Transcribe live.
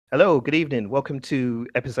Hello, good evening. Welcome to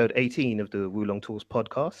episode 18 of the Wulong Tools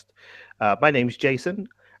podcast. My name's Jason,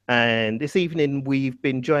 and this evening we've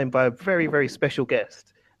been joined by a very, very special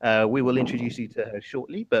guest. We will introduce you to her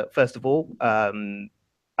shortly, but first of all,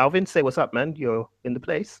 Alvin, say what's up, man. You're in the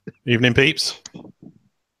place. Evening, peeps.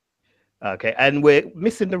 Okay, and we're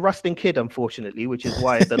missing the rustling kid, unfortunately, which is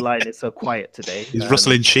why the line is so quiet today. He's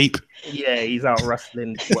rustling sheep. Yeah, he's out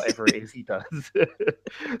rustling whatever it is he does.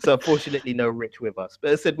 So unfortunately, no Rich with us.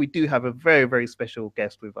 But as I said, we do have a very, very special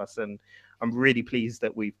guest with us, and I'm really pleased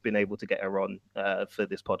that we've been able to get her on for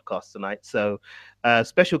this podcast tonight. So,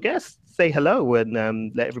 special guest, say hello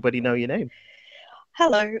and let everybody know your name.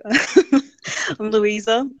 Hello, I'm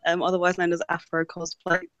Louisa, otherwise known as Afro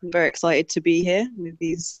Cosplay. I'm very excited to be here with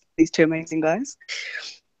these two amazing guys.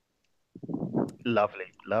 Lovely,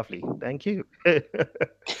 lovely. Thank you.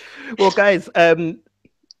 Well, guys, the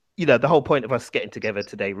whole point of us getting together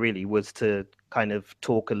today really was to kind of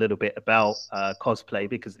talk a little bit about cosplay,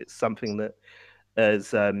 because it's something that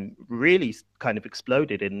has really kind of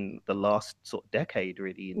exploded in the last sort of decade,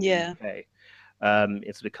 really, in the UK.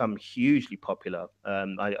 It's become hugely popular. I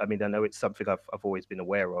mean, I know it's something I've always been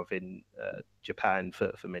aware of in Japan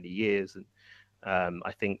for many years, and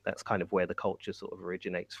I think that's kind of where the culture sort of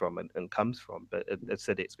originates from and comes from. But as I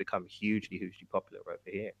said, it's become hugely, hugely popular over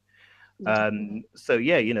here. So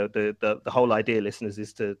yeah, the whole idea, listeners,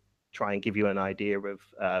 is to try and give you an idea of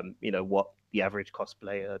what the average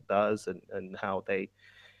cosplayer does and how they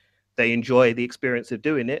enjoy the experience of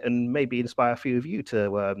doing it, and maybe inspire a few of you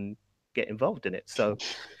to get involved in it. So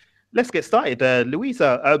let's get started.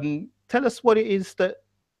 Louisa, tell us what it is that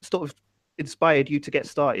sort of inspired you to get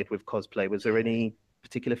started with cosplay. Was there any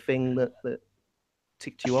particular thing that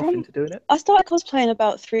ticked you off into doing it? I started cosplaying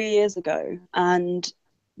about 3 years ago, and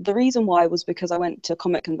the reason why was because I went to a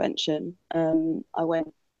comic convention. I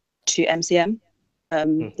went to MCM,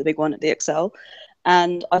 the big one at the Excel,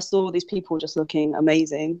 and I saw these people just looking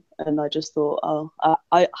amazing, and I just thought,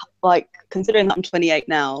 I like, considering that I'm 28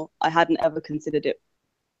 now, I hadn't ever considered it,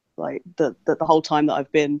 like the whole time that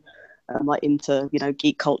I've been like into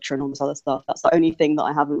geek culture and all this other stuff. That's the only thing that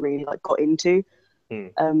I haven't really like got into.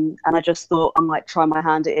 And I just thought I might try my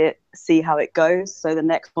hand at it, see how it goes. So the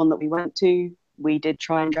next one that we went to, we did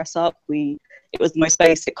try and dress up. It was the most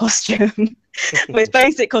basic costume, most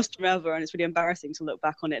basic costume ever, and it's really embarrassing to look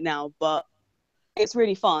back on it now, but it's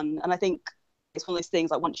really fun. And I think it's one of those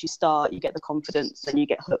things, like, once you start, you get the confidence and you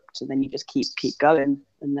get hooked, and then you just keep going.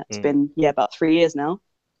 And that's been about 3 years now.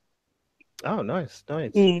 Oh, nice.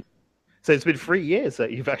 So it's been 3 years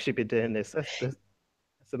that you've actually been doing this. That's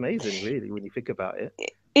amazing, really, when you think about it.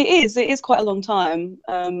 It is quite a long time.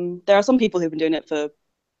 There are some people who've been doing it for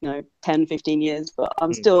 10, 15 years, but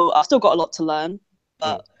I've still got a lot to learn,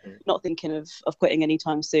 but not thinking of quitting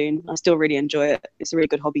anytime soon. I still really enjoy it. It's a really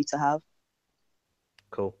good hobby to have.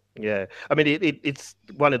 Cool. Yeah, I mean, it's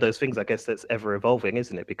one of those things, I guess, that's ever evolving,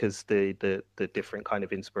 isn't it? Because the different kind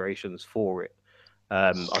of inspirations for it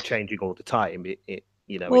are changing all the time.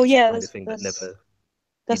 Well, it's yeah, the kind of thing that never.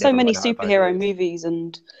 There's so many superhero movies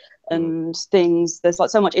and things. There's like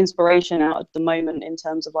so much inspiration out at the moment in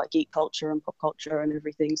terms of like geek culture and pop culture and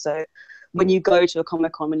everything. So when you go to a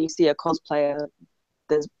Comic-Con and you see a cosplayer,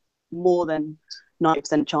 there's more than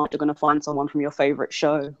 90% chance you're going to find someone from your favorite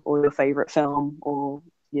show or your favorite film or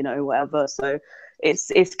whatever. So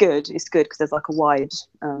it's good. It's good because there's like a wide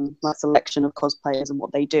like selection of cosplayers and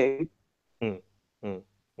what they do.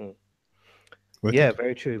 Yeah,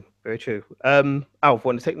 very true. Very true. Alf,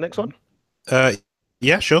 want to take the next one?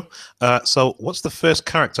 Yeah, sure. So what's the first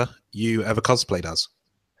character you ever cosplayed as?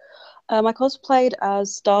 I cosplayed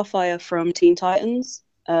as Starfire from Teen Titans,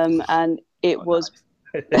 and it was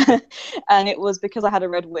and it was because I had a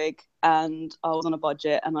red wig and I was on a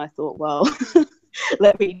budget, and I thought, well,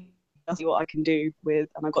 let me see what I can do with,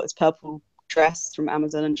 and I got this purple dress from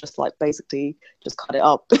Amazon and just like basically just cut it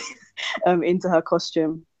up into her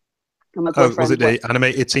costume. And my boyfriend was it the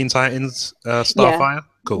animated Teen Titans Starfire? Yeah.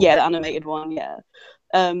 Cool. Yeah, the animated one. Yeah.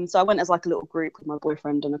 So I went as like a little group with my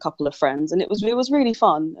boyfriend and a couple of friends, and it was really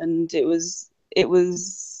fun, and it was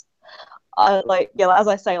like, yeah, as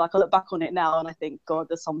I say, like, I look back on it now and I think, God,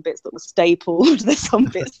 there's some bits that were stapled, there's some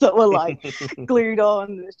bits that were like glued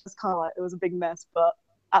on. It's just kind of like, it was a big mess, but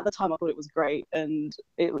at the time I thought it was great, and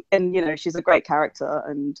she's a great character,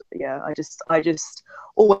 and yeah, I just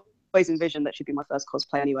always envisioned that she'd be my first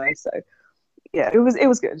cosplay anyway. So yeah, it was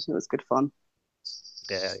good. It was good fun.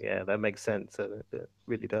 Yeah, that makes sense. It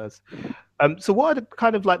really does. So what are the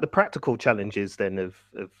kind of like the practical challenges then of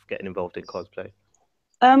getting involved in cosplay?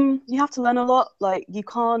 You have to learn a lot. Like, you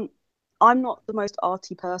can't, I'm not the most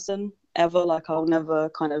arty person ever. Like, I'll never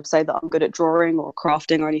kind of say that I'm good at drawing or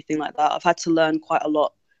crafting or anything like that. I've had to learn quite a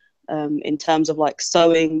lot in terms of like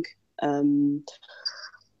sewing,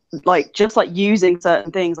 like just like using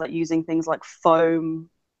certain things, like using things like foam,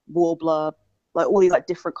 warbler, like all these like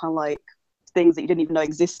different kind of like things that you didn't even know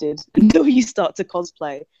existed until you start to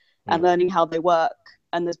cosplay and learning how they work.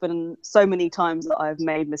 And there's been so many times that I've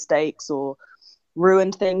made mistakes or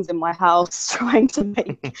ruined things in my house trying to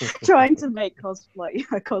make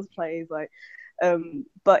cosplays like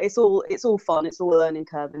but it's all fun, it's all a learning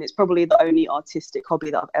curve, and it's probably the only artistic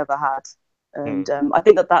hobby that I've ever had. And I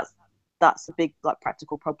think that's a big like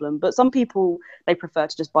practical problem, but some people, they prefer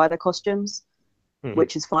to just buy their costumes,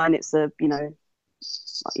 which is fine. It's a, you know,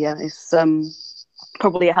 yeah, it's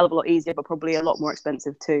probably a hell of a lot easier, but probably a lot more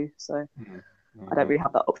expensive too, so I don't really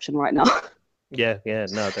have that option right now. Yeah,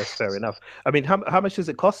 no, that's fair enough. I mean, how much does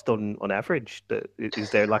it cost on average? Is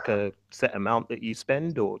there like a set amount that you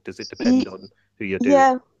spend, or does it depend on who you're doing?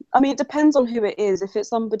 Yeah, I mean, it depends on who it is. If it's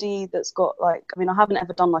somebody that's got like, I mean, I haven't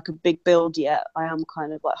ever done like a big build yet. I am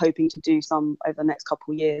kind of like hoping to do some over the next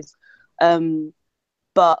couple of years.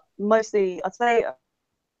 But mostly I'd say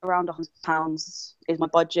around £100 is my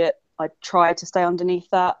budget. I try to stay underneath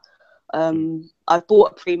that. I've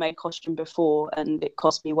bought a pre-made costume before and it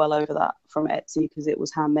cost me well over that from Etsy because it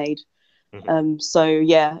was handmade. So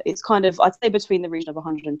yeah, it's kind of, I'd say between the region of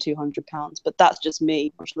 £100 and £200, but that's just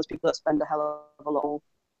me. I'm sure there's people that spend a hell of a lot more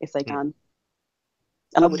if they can,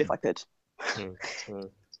 and I would if I could.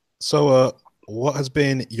 So what has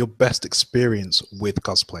been your best experience with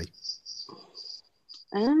cosplay?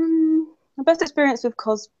 My best experience with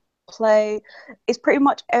cosplay is pretty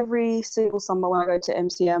much every single summer when I go to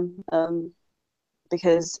MCM,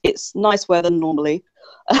 because it's nice weather normally.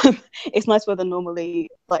 It's nice weather normally.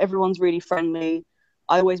 Like, everyone's really friendly.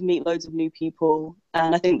 I always meet loads of new people,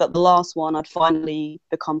 and I think that the last one I'd finally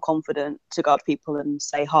become confident to go up to people and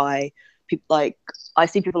say hi. People, like, I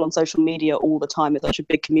see people on social media all the time. It's such a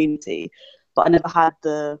big community, but I never had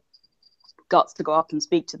the guts to go up and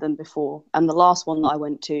speak to them before. And the last one that I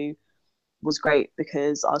went to was great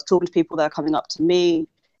because I was talking to people that are coming up to me,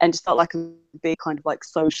 and just felt like a big kind of like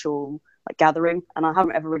social like gathering. And I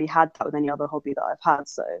haven't ever really had that with any other hobby that I've had.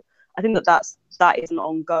 So I think that is an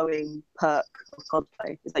ongoing perk of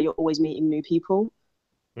cosplay, is that you're always meeting new people.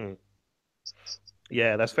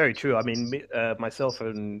 Yeah, that's very true. I mean, myself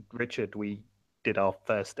and Richard, we did our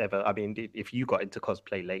first ever. I mean, if you got into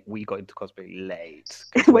cosplay late, we got into cosplay late.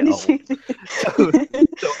 When did you? So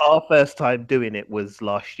our first time doing it was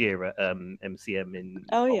last year at MCM in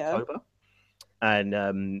October.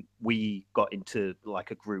 And we got into like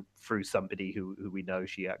a group through somebody who we know.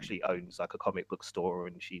 She actually owns like a comic book store,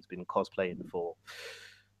 and she's been cosplaying for,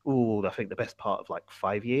 I think the best part of like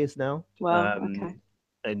 5 years now. Wow. Okay.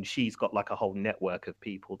 And she's got like a whole network of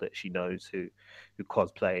people that she knows who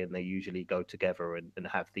cosplay, and they usually go together and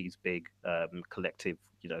have these big collective,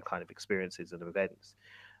 you know, kind of experiences and events.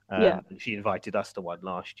 And she invited us to one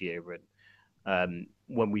last year, and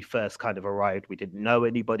when we first kind of arrived, we didn't know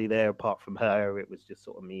anybody there apart from her. It was just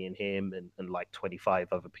sort of me and him and like 25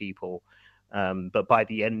 other people. But by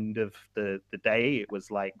the end of the day, it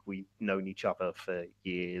was like we'd known each other for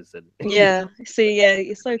years. And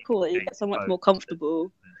it's so cool that you get so much more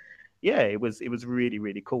comfortable. Yeah, it was really,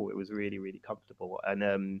 really cool. It was really, really comfortable.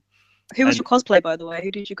 And who was your cosplay, by the way?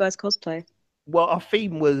 Who did you guys cosplay? Well, our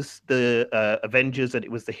theme was the Avengers, and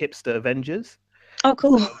it was the hipster Avengers. Oh,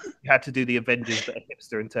 cool. So we had to do the Avengers, but a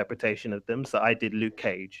hipster interpretation of them. So I did Luke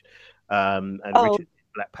Cage, and Richard did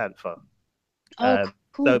Black Panther.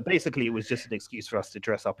 Cool. So basically, it was just an excuse for us to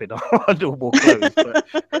dress up in our normal clothes, but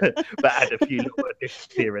add a few little additions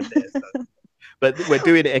here and there. So. But we're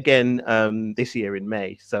doing it again this year in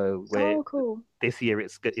May. So cool. This year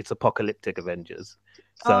it's Apocalyptic Avengers.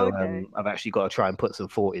 So I've actually got to try and put some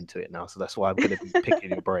thought into it now. So that's why I'm going to be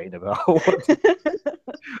picking your brain about what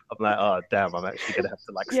I'm like, oh damn, I'm actually going to have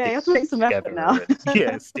to like you have to make some effort now.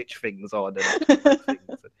 And, stitch things on and things.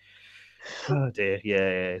 Oh dear,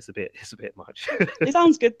 yeah, it's a bit much. It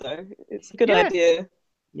sounds good though. It's a good idea.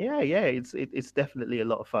 Yeah, it's definitely a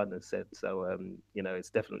lot of fun, as said. So you know,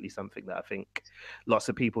 it's definitely something that I think lots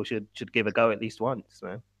of people should give a go at least once,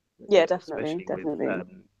 man. Yeah, definitely. With,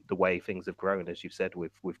 the way things have grown, as you said,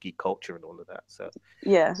 with geek culture and all of that. So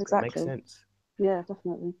yeah, exactly. It makes sense. Yeah,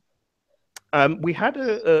 definitely. We had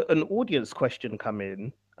an audience question come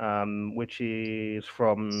in, which is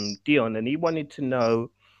from Dion, and he wanted to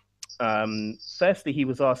know. Firstly, he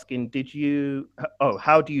was asking,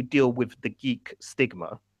 how do you deal with the geek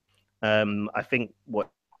stigma? I think what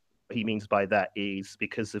he means by that is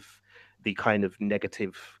because of the kind of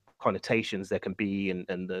negative connotations there can be, and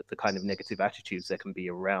the kind of negative attitudes there can be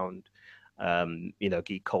around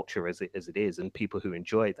geek culture as it is, and people who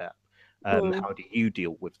enjoy that. How do you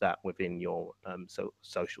deal with that within your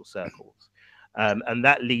social circles? And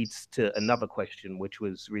that leads to another question, which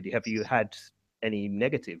was really, have you had any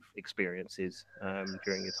negative experiences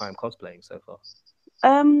during your time cosplaying so far?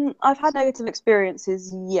 I've had negative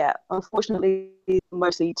experiences, yeah. Unfortunately,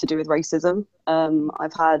 mostly to do with racism.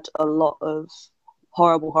 I've had a lot of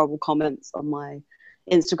horrible comments on my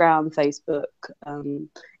Instagram, Facebook.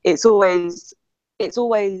 It's always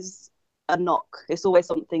a knock. It's always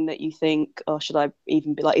something that you think, oh, should I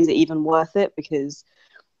even be like, is it even worth it? Because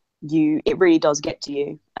it really does get to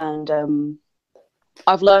you. And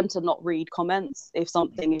I've learned to not read comments. If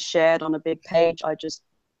something is shared on a big page, I just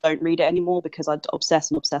don't read it anymore, because I obsess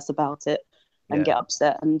about it and get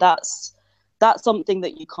upset. And that's something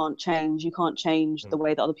that you can't change. You can't change the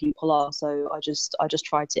way that other people are. So I just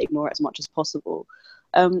try to ignore it as much as possible.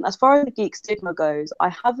 As far as the geek stigma goes, I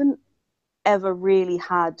haven't ever really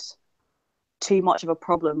had too much of a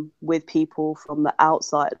problem with people from the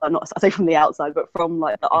outside. I'm not saying from the outside, but from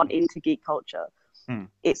like that aren't into geek culture.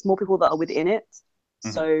 It's more people that are within it.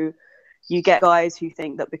 So you get guys who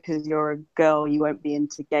think that because you're a girl you won't be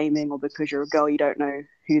into gaming, or because you're a girl you don't know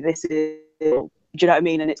who this is. Do you know what I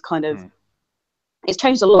mean? And it's kind of it's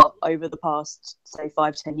changed a lot over the past, say,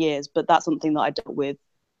 5-10 years, but that's something that I dealt with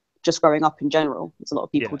just growing up in general. There's a lot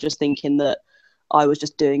of people just thinking that I was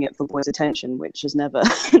just doing it for boys' attention, which has never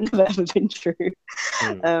ever been true.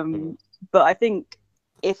 But I think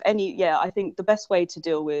I think the best way to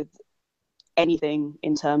deal with anything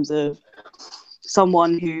in terms of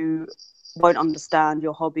someone who won't understand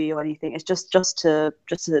your hobby or anything, it's just to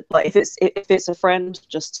like, if it's a friend,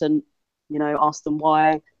 just to ask them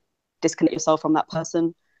why, disconnect yourself from that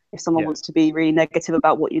person. If someone wants to be really negative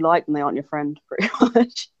about what you like, then they aren't your friend, pretty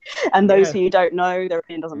much. And those who you don't know, their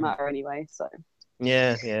opinion doesn't matter anyway. So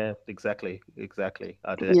exactly.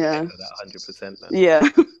 I do that 100%. Yeah.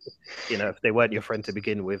 If they weren't your friend to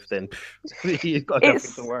begin with, then you've got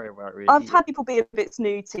nothing to worry about, really. I've had people be a bit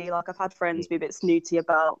snooty. Like, I've had friends be a bit snooty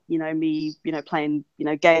about me playing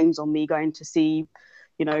games, or me going to see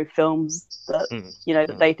films that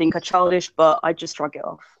that they think are childish, but I just shrug it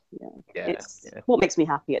off. It's what makes me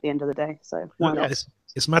happy at the end of the day, so why not?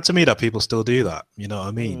 It's mad to me that people still do that. You know what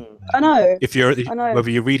I mean? I know. Whether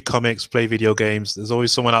you read comics, play video games, there's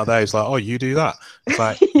always someone out there who's like, "Oh, you do that?" It's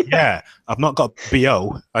like, yeah, I've not got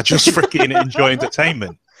BO. I just freaking enjoy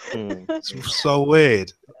entertainment. It's so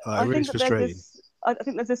weird. Really frustrating. I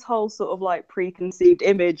think there's this whole sort of like preconceived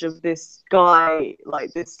image of this guy,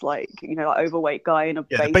 like this, like overweight guy in a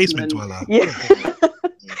basement dweller. Yeah,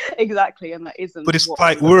 exactly, and that isn't. But it's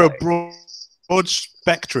like we're a broad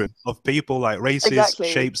spectrum of people, like races,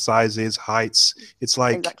 shapes, sizes, heights. It's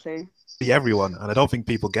like everyone, and I don't think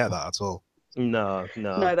people get that at all. No,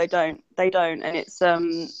 they don't, and it's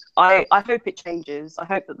I hope it changes. I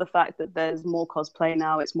hope that the fact that there's more cosplay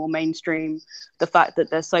now, it's more mainstream, the fact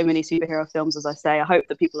that there's so many superhero films, as I say, I hope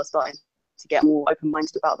that people are starting to get more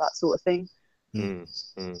open-minded about that sort of thing.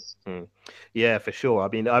 Yeah, for sure. I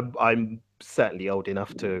mean, I'm certainly old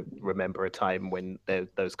enough to remember a time when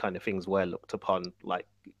those kind of things were looked upon, like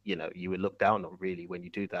you were looked down on, really, when you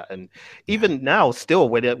do that. And even now, still,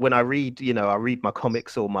 when I read my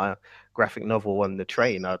comics or my graphic novel on the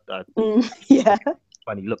train, I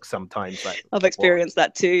funny look sometimes. Like, I've experienced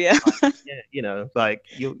that too. Yeah. Like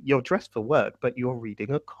you're dressed for work, but you're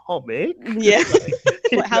reading a comic. Yeah.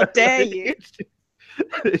 Like, how dare you?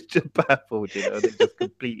 It's just baffled, they're just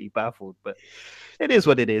completely baffled. But it is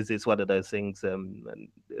what it is. It's one of those things. And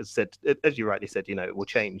as you rightly said, it will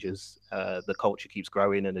change as the culture keeps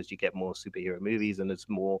growing, and as you get more superhero movies, and as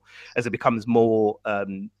it becomes more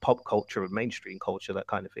pop culture and mainstream culture, that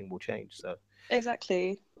kind of thing will change. So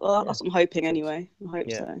exactly. Well, that's what I'm hoping anyway. I hope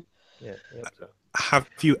so. Yeah. So. Have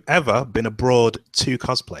you ever been abroad to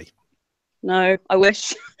cosplay? No, I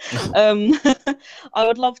wish. I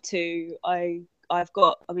would love to. I'm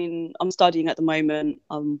studying at the moment.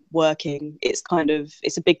 I'm working. It's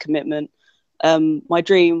a big commitment. My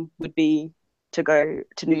dream would be to go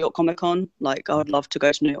to New York Comic Con. Like, I would love to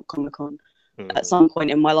go to New York Comic Con at some point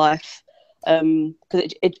in my life.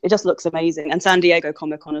 Because it just looks amazing. And San Diego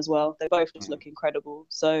Comic Con as well. They both just look incredible.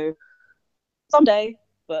 So someday,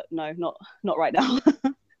 but no, not right now.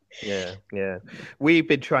 Yeah. We've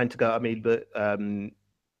been trying to go. I mean, but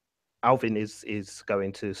Alvin is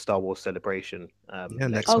going to Star Wars Celebration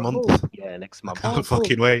next month. Cool. Yeah, next month. I can't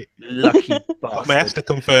fucking wait. Lucky bastard. My Esther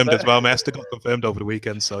confirmed as well. My Esther got confirmed over the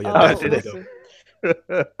weekend, so yeah. Awesome.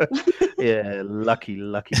 Yeah, lucky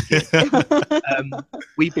kid.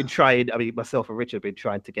 We've been trying. I mean, myself and Richard have been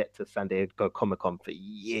trying to get to San Diego Comic Con for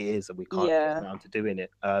years, and we can't Yeah. get around to doing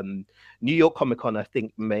it. New York Comic Con, I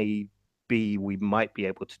think, we might be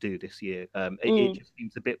able to do this year. It just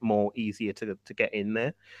seems a bit more easier to get in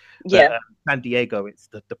there. But, Yeah. San Diego, it's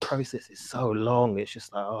the process is so long. It's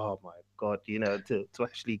just like, oh my god, to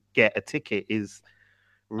actually get a ticket is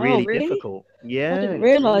really difficult. Yeah, I didn't it's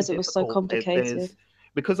realize really it was so difficult. complicated.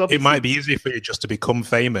 Because It obviously might be easier for you just to become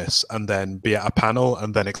famous and then be at a panel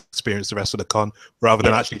and then experience the rest of the con, rather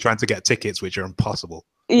than actually trying to get tickets, which are impossible.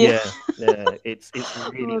 Yeah, it's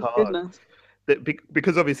really Oh, hard. goodness.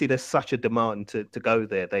 Because obviously there's such a demand to go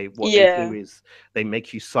there. They do is they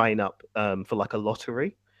make you sign up for like a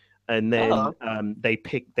lottery, and then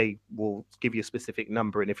they will give you a specific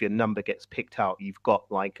number, and if your number gets picked out, you've got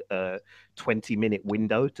like a 20-minute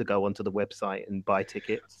window to go onto the website and buy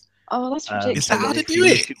tickets. Oh, that's ridiculous. Is that how to do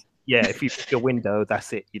it? If you pick your window,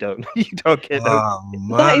 that's it. You don't get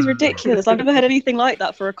That is ridiculous. I've never had anything like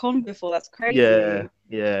that for a con before. That's crazy.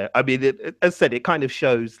 Yeah. I mean, as I said, it kind of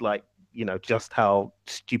shows like, just how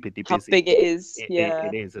stupidly busy how big it is.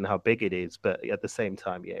 It is, and how big it is. But at the same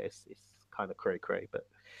time, it's kind of cray. But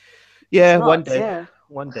yeah, one day,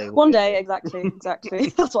 exactly.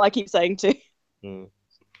 That's what I keep saying too.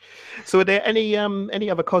 So are there any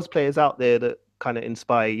other cosplayers out there that kind of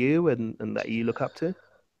inspire you and that you look up to?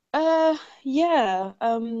 Yeah.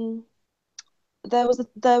 There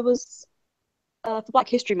was for Black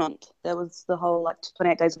History Month, there was the whole like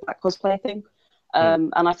 28 Days of Black cosplay thing.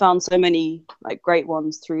 And I found so many like great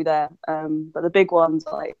ones through there. But the big ones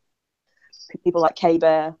like people like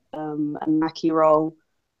K-Bear and Mackie Roll,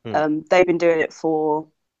 they've been doing it for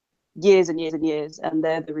years and years and years, and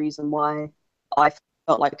they're the reason why I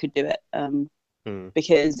felt like I could do it.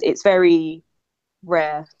 Because it's very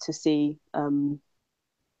rare to see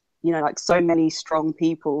like so many strong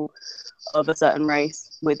people of a certain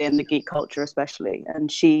race within the geek culture, especially.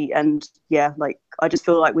 And I just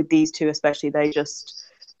feel like with these two especially, they've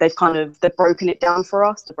broken it down for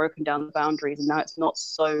us. They've broken down the boundaries, and now it's not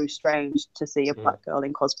so strange to see a black girl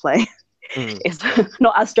in cosplay. It's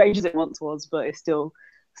not as strange as it once was, but it's still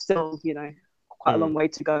quite a long way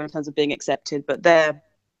to go in terms of being accepted. But they're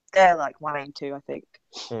like 182, I think.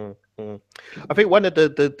 I think one of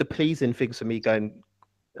the pleasing things for me going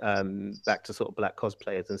back to sort of black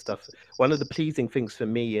cosplayers and stuff, one of the pleasing things for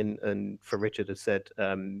me and for Richard has said,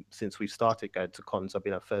 since we started going to cons,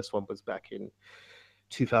 our first one was back in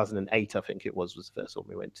 2008, I think it was the first one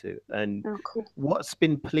we went to. And what's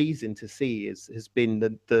been pleasing to see has been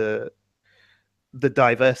the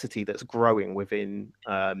diversity that's growing within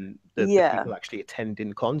the people actually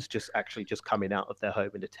attending cons, just coming out of their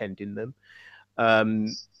home and attending them.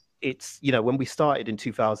 It's when we started in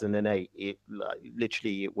 2008, it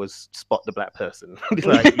literally was spot the black person.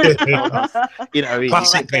 Classic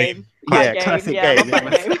game. Classic game.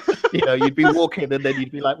 You'd be walking and then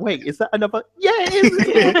you'd be like, wait, is that another? Yeah, it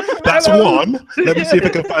is. That's one. Let me see if I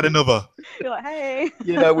can find another. You're like, hey.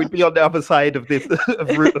 We'd be on the other side of this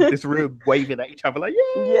this room, waving at each other like,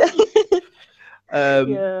 yeah.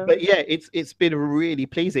 But yeah, it's been really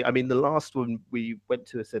pleasing. I mean, the last one we went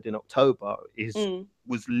to, I said, in October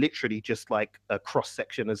was literally just like a cross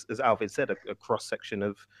section, as Alvin said, a cross section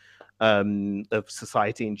of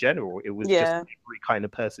society in general. It was just every kind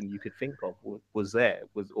of person you could think of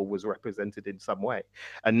was represented in some way,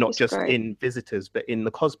 and not just in visitors, but in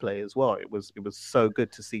the cosplay as well. It was so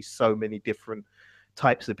good to see so many different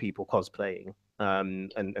types of people cosplaying.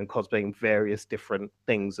 And cosplaying various different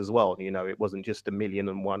things as well. It wasn't just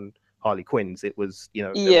 1,000,001 Harley Quinns. It was, there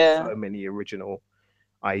were so many original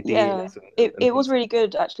ideas. Yeah, it was really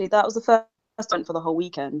good actually. That was the first one for the whole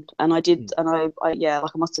weekend, and I like I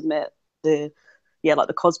must admit the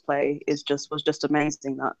cosplay was just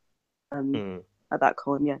amazing that at that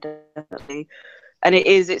con. Yeah, definitely. And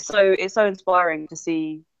it's so inspiring to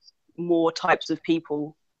see more types of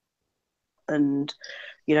people and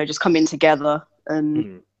just coming together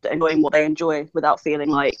and enjoying what they enjoy without feeling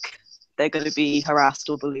like they're going to be harassed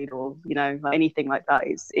or bullied or like anything like that.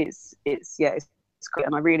 It's great,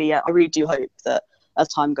 and I really do hope that as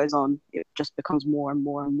time goes on, it just becomes more and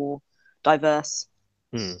more and more diverse.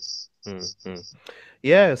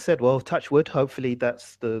 Yeah, I said, well, touch wood. Hopefully,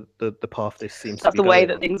 that's the path this seems to be. That's the way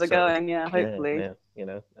that things are going. Yeah, hopefully.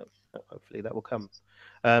 Yeah, hopefully that will come.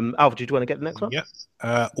 Alf, did you want to get the next one?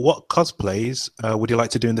 Yeah. What cosplays would you like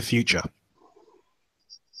to do in the future?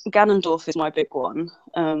 Ganondorf is my big one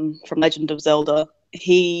from Legend of Zelda.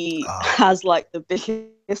 He has like the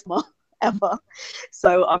biggest one ever.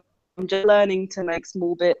 So I'm just learning to make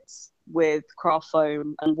small bits with Craft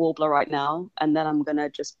Foam and Warbler right now, and then I'm gonna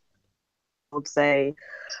just, I would say,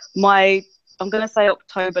 I'm gonna say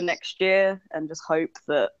October next year, and just hope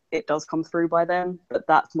that it does come through by then. But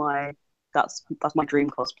that's my dream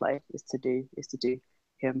cosplay, is to do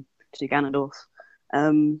him, to do Ganondorf.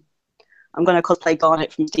 I'm gonna cosplay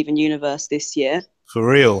Garnet from Steven Universe this year. For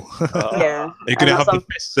real? Yeah. You're gonna have the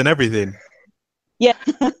fists and everything. Yeah.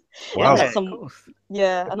 Wow.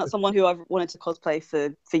 And that's someone who I've wanted to cosplay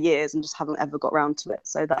for years and just haven't ever got around to it.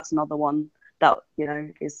 So that's another one that, you know,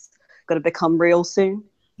 is going to become real soon.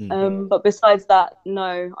 But besides that,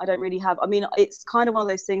 no, I don't really have. I mean, it's kind of one of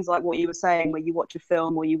those things like what you were saying, where you watch a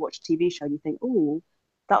film or you watch a TV show and you think, oh,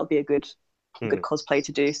 that would be a good cosplay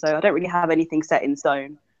to do. So I don't really have anything set in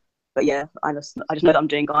stone. But yeah, I just know that I'm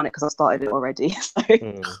doing Garnet because I started it already. So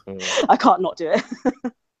I can't not do it.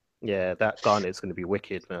 Yeah, that Garnet's going to be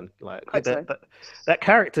wicked, man. Like that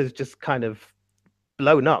character's just kind of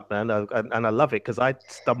blown up, man. And I love it because I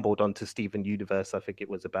stumbled onto Steven Universe. I think it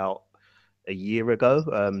was about a year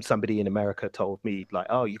ago. Somebody in America told me, like,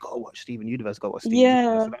 "Oh, you got to watch Steven Universe. Got to watch Steven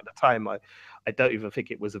Universe." And at the time, I don't even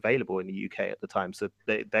think it was available in the UK at the time. So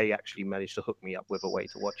they actually managed to hook me up with a way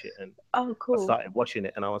to watch it, and cool. I started watching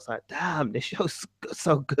it, and I was like, "Damn, this show's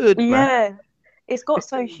so good." Yeah. Man. It's got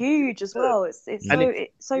so huge as well. It's just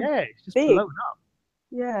big. Blown up.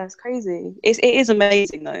 Yeah, it's crazy. It is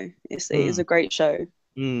amazing though. It is a great show.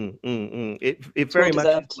 It very much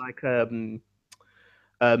is like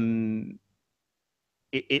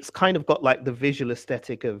it's kind of got like the visual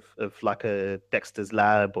aesthetic of like a Dexter's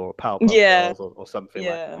Lab or Powerpuff Girls or something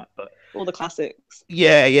like that. But all the classics.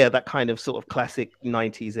 Yeah, that kind of sort of classic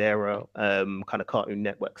 90s era kind of Cartoon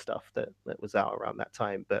Network stuff that was out around that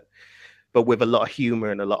time. But with a lot of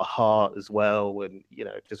humor and a lot of heart as well, and you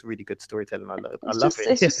know, just really good storytelling. I love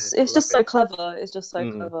it. It's just so clever. It's just so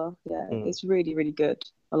clever. Yeah, it's really, really good.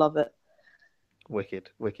 I love it.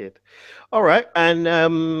 Wicked. All right,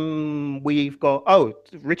 and we've got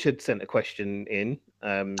Richard sent a question in.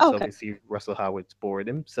 So obviously Russell Howard's bored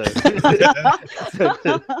him. So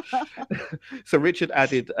so Richard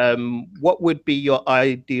added, what would be your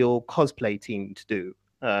ideal cosplay team to do?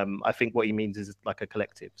 I think what he means is like a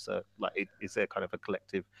collective. So, like, is there kind of a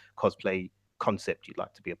collective cosplay concept you'd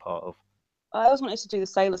like to be a part of? I always wanted to do the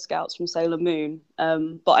Sailor Scouts from Sailor Moon,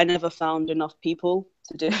 but I never found enough people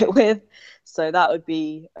to do it with. So that would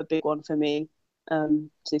be a big one for me.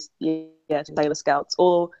 Sailor Scouts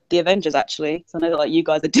or the Avengers, actually. So I know that like you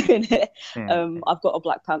guys are doing it. I've got a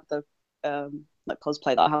Black Panther like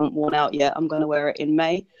cosplay that I haven't worn out yet. I'm going to wear it in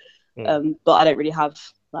May, but I don't really have.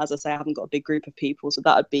 As I say, I haven't got a big group of people, so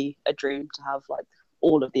that would be a dream to have like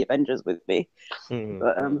all of the Avengers with me.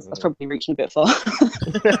 But that's probably reaching a bit far.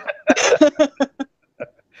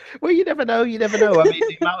 Well, you never know. I mean,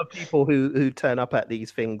 the amount of people who turn up at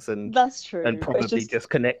these things and that's true, and probably just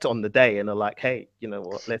connect on the day and are like, hey, you know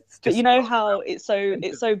what? Let's just. But you know how it's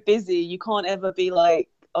so busy. You can't ever be like,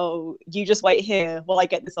 oh, you just wait here while I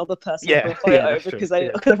get this other person for a photo because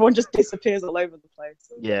everyone just disappears all over the place.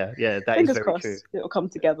 Yeah, that Fingers is very crossed true. It'll come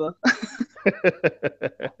together.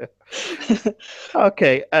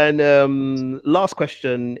 Okay, and last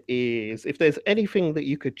question is, if there's anything that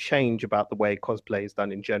you could change about the way cosplay is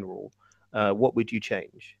done in general, what would you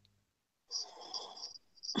change?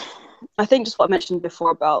 I think just what I mentioned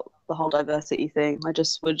before about the whole diversity thing.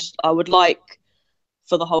 I would like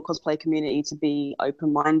for the whole cosplay community to be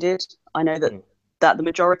open-minded. I know that the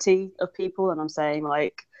majority of people, and I'm saying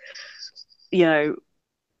like, you know,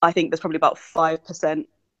 I think there's probably about 5%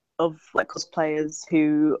 of like cosplayers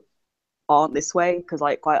who aren't this way, because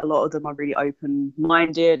like quite a lot of them are really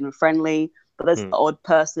open-minded and friendly, but there's the odd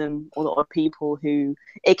person or the odd people who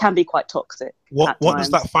it can be quite toxic. What does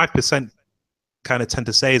that 5% kind of tend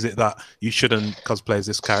to say? Is it that you shouldn't cosplay as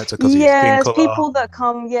this character because of your skin color? People that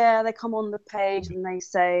come on the page and they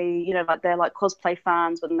say, you know, like they're like cosplay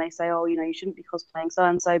fans, but then they say, oh, you know, you shouldn't be cosplaying so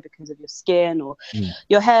and so because of your skin, or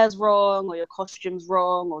your hair's wrong, or your costume's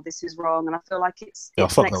wrong, or this is wrong. And I feel like it's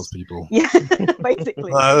fuck those people. Yeah,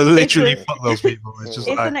 basically. Literally fuck those people. It's just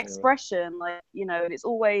an expression, like, you know, and it's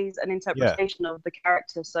always an interpretation of the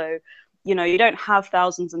character. So, you know, you don't have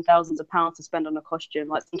thousands and thousands of pounds to spend on a costume.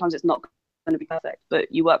 Like sometimes it's not going to be perfect,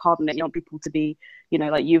 but you work hard on it. You want people to be, you know,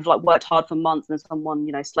 like you've like worked hard for months and someone,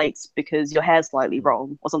 you know, slates because your hair's slightly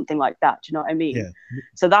wrong or something like that. Do you know what I mean?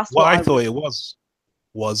 So that's what I thought it was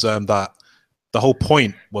that the whole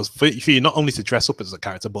point was for you not only to dress up as a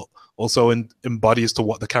character, but also embody as to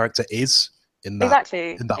what the character is in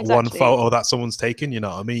that one photo that someone's taken. You know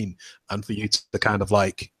what I mean? And for you to kind of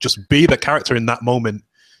like just be the character in that moment,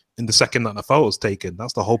 in the second that the photo's taken.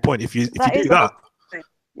 That's the whole point. If you do that,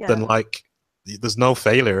 then like there's no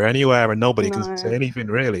failure anywhere, and nobody No. can say anything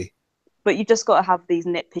really. But you just got to have these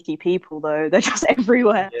nitpicky people, though. They're just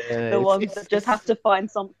everywhere. Yeah, The ones that just have to find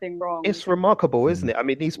something wrong. It's remarkable, isn't it? I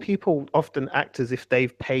mean, these people often act as if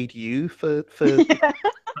they've paid you for Yeah.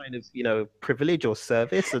 kind of, you know, privilege or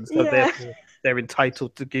service, and so Yeah. therefore they're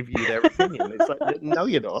entitled to give you their opinion. It's like, no,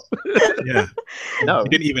 you're not. Yeah, No, you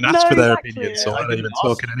didn't even ask No, for their exactly. opinion, so I why are they didn't even ask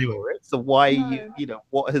talking anyway? for it. So why No. you know,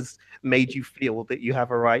 what has made you feel that you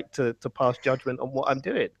have a right to pass judgment on what I'm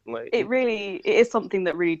doing? Like, It is something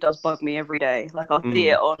that really does bug me every day. Like I'll see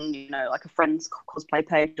it on, you know, like a friend's cosplay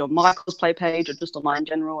page or my cosplay page or just online in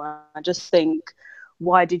general. And I just think,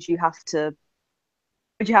 why did you go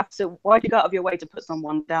out of your way to put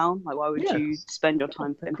someone down? Like, why would you spend your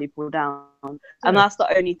time putting people down? And that's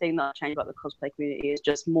the only thing that I've changed about the cosplay community, is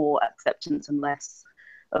just more acceptance and less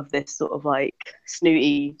of this sort of like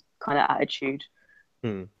snooty kind of attitude.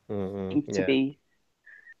 Seems to be,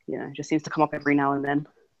 you know, just seems to come up every now and then.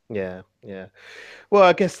 Yeah. Well,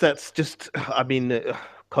 I guess that's just, I mean,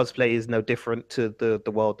 cosplay is no different to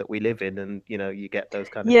the world that we live in, and you know, you get those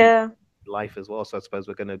kind of people in life as well. So I suppose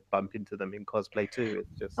we're going to bump into them in cosplay too.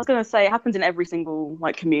 It's just, I was going to say, it happens in every single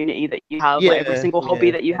like community that you have, like every single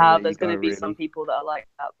hobby that you have. There's going to be some people that are like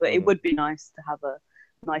that, but it would be nice to have a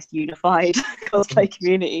nice unified cosplay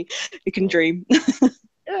community. You can dream.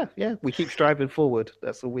 Yeah, we keep striving forward.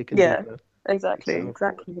 That's all we can do. Exactly.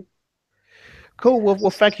 Cool. Well,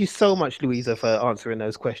 thank you so much, Louisa, for answering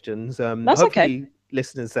those questions. That's hopefully,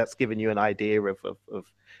 listeners, that's given you an idea of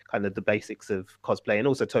kind of the basics of cosplay, and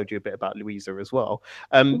also told you a bit about Louisa as well.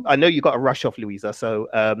 I know you got to rush off, Louisa. So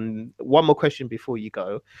one more question before you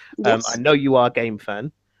go. Yes. I know you are a game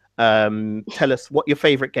fan. Tell us what your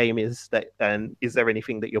favorite game is, and is there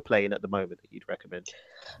anything that you're playing at the moment that you'd recommend?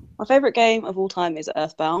 My favorite game of all time is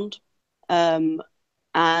Earthbound. And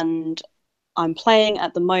I'm playing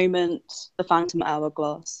at the moment The Phantom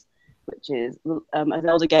Hourglass, which is a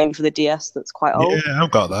Zelda game for the DS that's quite old. Yeah,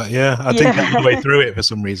 I've got that. Yeah, I didn't get all the way through it for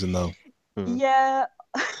some reason though. Yeah,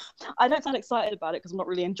 I don't sound excited about it because I'm not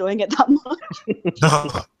really enjoying it that much.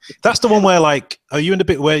 No, that's the one where, like, are you in the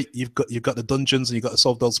bit where you've got the dungeons and you've got to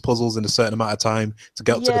solve those puzzles in a certain amount of time to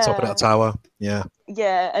get up to the top of that tower? Yeah.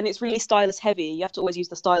 Yeah, and it's really stylus heavy. You have to always use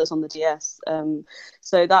the stylus on the DS.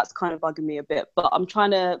 So that's kind of bugging me a bit. But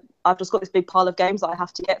I've just got this big pile of games that I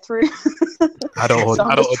have to get through. I don't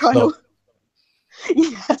know.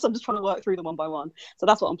 Yes, I'm just trying to work through them one by one. So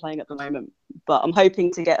that's what I'm playing at the moment. But I'm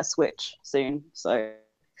hoping to get a Switch soon. So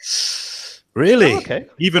really, okay.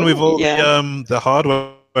 Even with all the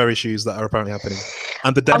hardware issues that are apparently happening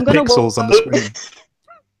and the dead pixels on the screen.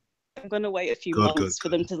 I'm gonna wait a few months for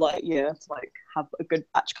them to have a good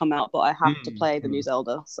batch come out. But I have to play the new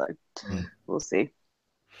Zelda, so we'll see.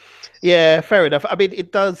 Yeah, fair enough. I mean,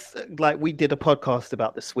 it does, like, we did a podcast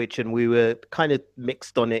about the Switch and we were kind of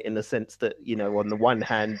mixed on it in the sense that, you know, on the one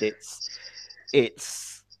hand, it's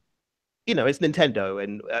you know, it's Nintendo,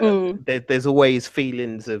 and there's always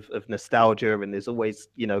feelings of nostalgia, and there's always,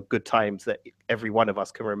 you know, good times that every one of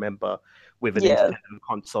us can remember with a Nintendo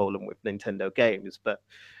console and with Nintendo games. But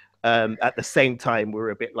at the same time,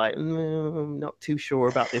 we're a bit like, I'm not too sure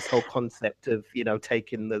about this whole concept of, you know,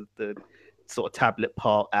 taking the sort of tablet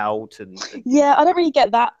part out and I don't really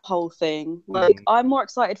get that whole thing. Like, I'm more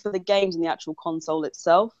excited for the games and the actual console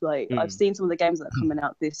itself. Like, I've seen some of the games that are coming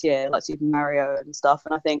out this year, like Super Mario and stuff,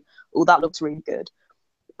 and I think, that looks really good.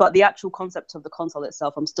 But the actual concept of the console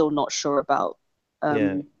itself, I'm still not sure about.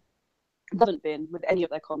 Haven't been with any of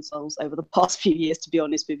their consoles over the past few years, to be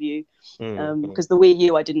honest with you, because the Wii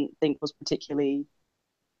U I didn't think was particularly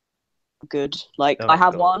good. Like, I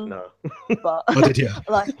have one, but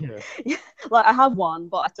like I have one,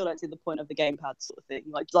 but I still don't see the point of the gamepad sort of thing.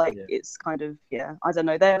 It's kind of I don't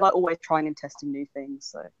know. They're like always trying and testing new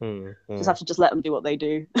things, so just have to let them do what they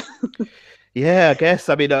do. Yeah, I guess.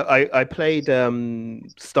 I mean, I played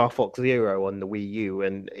Star Fox Zero on the Wii U,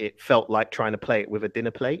 and it felt like trying to play it with a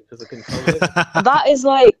dinner plate as a controller. That is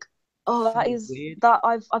like.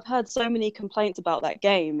 I've heard so many complaints about that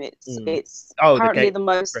game. It's apparently the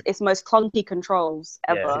most clunky controls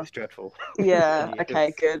ever. Yeah, it's dreadful. Yeah.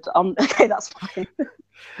 Okay. Good. Okay, that's fine.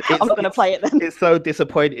 I'm not going to play it then. It's so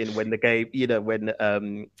disappointing when the game, you know, when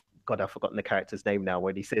God, I've forgotten the character's name now.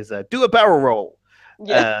 When he says, "Do a barrel roll."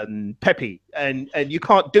 Peppy, and you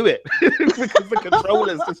can't do it because the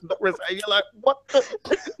controller's just not. And you're like, what?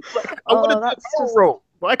 I want to do a barrel roll.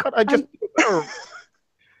 Why can't I just do a barrel roll?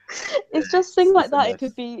 It's just things like that. It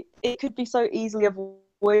could be so easily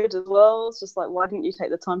avoided as well. It's just like, why didn't you take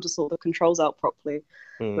the time to sort the controls out properly?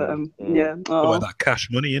 But that cash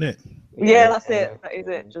money, innit? Yeah, that's it. That is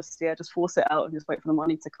it. Just force it out and just wait for the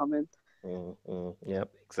money to come in.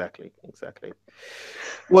 Yep, exactly.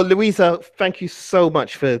 Well, Louisa, thank you so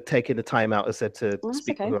much for taking the time out, as I said, to That's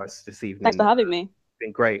speak okay. with us this evening. Thanks for having me. It's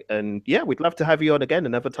been great, and yeah, we'd love to have you on again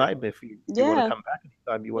another time if you want to Yeah. come back.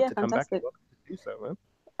 Anytime you want to come back, you're Fantastic. welcome to do so, man.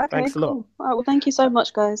 Okay, Thanks a lot. cool. All right, well, thank you so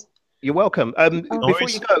much, guys. You're welcome. No Before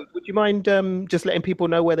you go, would you mind just letting people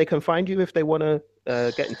know where they can find you if they want to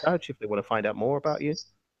get in touch, if they want to find out more about you?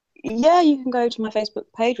 Yeah, you can go to my Facebook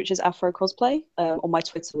page, which is Afro Cosplay, or my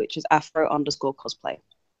Twitter, which is Afro_cosplay.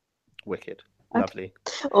 Wicked. Lovely.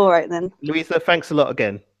 All right, then. Louisa, thanks a lot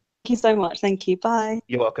again. Thank you so much. Thank you. Bye.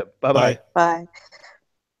 You're welcome. Bye-bye. Bye.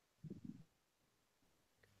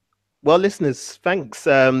 Well, listeners, thanks.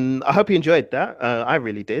 I hope you enjoyed that. I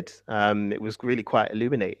really did. It was really quite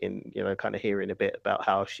illuminating, kind of hearing a bit about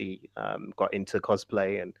how she got into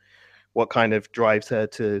cosplay and what kind of drives her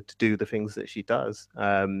to do the things that she does.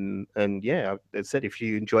 And yeah, as I said, if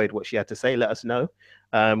you enjoyed what she had to say, let us know.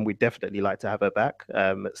 We'd definitely like to have her back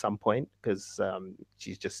at some point, because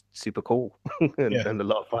she's just super cool and a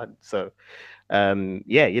lot of fun. So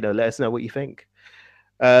yeah, let us know what you think.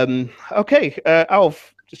 Okay,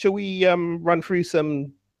 Alf, shall we run through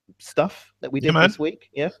some stuff that we did this week?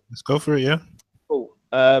 Yeah, let's go for it. Yeah, cool.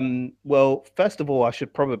 Well, first of all, I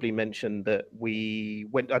should probably mention that we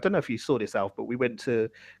went, I don't know if you saw this, Alf, but we went to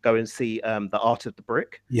go and see The Art of the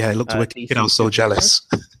Brick. Yeah, it looked wicked. I was so jealous.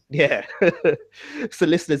 Yeah. So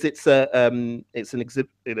listeners, it's an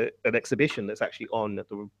exhibition that's actually on at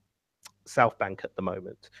the South Bank at the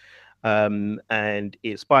moment. And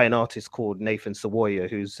it's by an artist called Nathan Sawaya,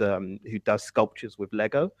 who does sculptures with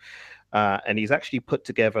Lego, and he's actually put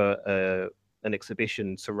together an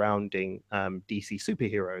exhibition surrounding DC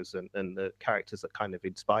superheroes and the characters that kind of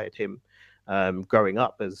inspired him growing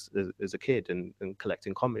up as a kid and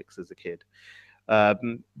collecting comics as a kid.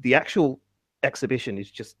 The actual exhibition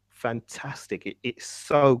is just fantastic. It's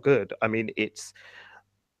so good. I mean, it's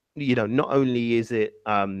not only is it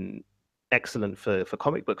excellent for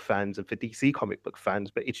comic book fans and for DC comic book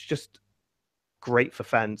fans, but it's just great for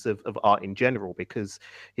fans of art in general, because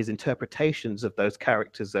his interpretations of those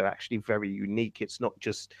characters are actually very unique. It's not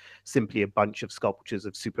just simply a bunch of sculptures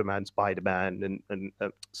of Superman, Spider-Man, and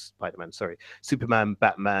Superman,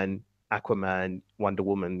 Batman, Aquaman, Wonder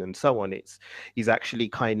Woman, and so on. He's actually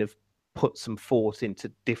kind of put some thought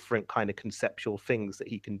into different kind of conceptual things that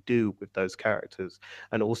he can do with those characters,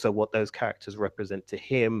 and also what those characters represent to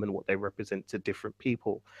him and what they represent to different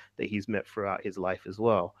people that he's met throughout his life as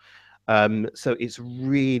well. So it's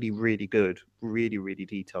really, really good, really, really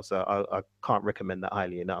detailed. So I can't recommend that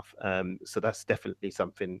highly enough. So that's definitely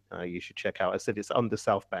something you should check out. I said it's on the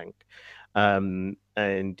South Bank.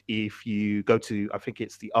 And if you go to, I think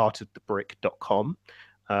it's theartofthebrick.com,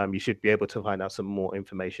 you should be able to find out some more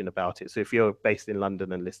information about it. So if you're based in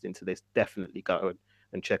London and listening to this, definitely go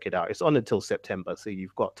and check it out. It's on until September, so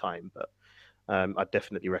you've got time, but I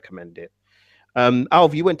definitely recommend it.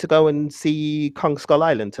 Alv, you went to go and see Kong Skull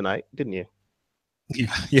Island tonight, didn't you?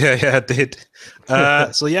 Yeah, I did.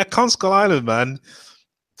 So yeah, Kong Skull Island, man,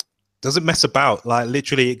 doesn't mess about. Like,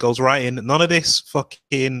 literally, it goes right in. None of this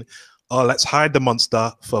fucking, oh, let's hide the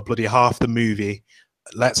monster for bloody half the movie.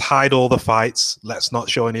 Let's hide all the fights. Let's not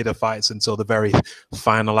show any of the fights until the very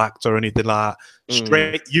final act or anything like that.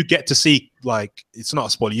 Straight, you get to see, like, it's not a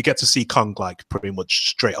spoiler. You get to see Kong, like, pretty much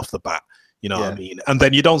straight off the bat. You know what I mean? And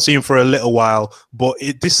then you don't see him for a little while. But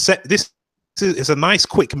this is a nice,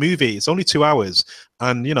 quick movie. It's only 2 hours.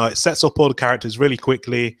 And, it sets up all the characters really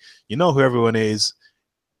quickly. You know who everyone is.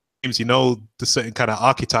 You know the certain kind of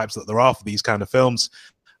archetypes that there are for these kind of films.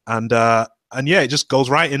 And yeah, it just goes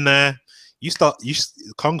right in there.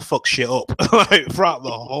 Kong fucks shit up like, throughout the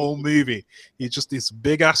whole movie. He's just this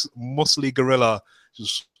big-ass, muscly gorilla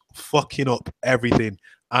just fucking up everything.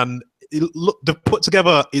 And the put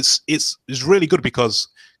together is really good, because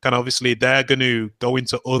kind of obviously they're going to go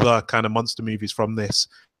into other kind of monster movies from this.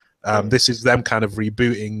 This is them kind of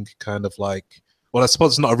rebooting, kind of like, well, I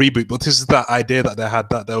suppose it's not a reboot, but this is that idea that they had,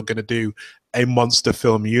 that they were going to do a monster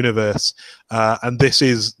film universe, and this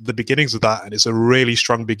is the beginnings of that, and it's a really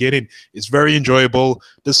strong beginning. It's very enjoyable.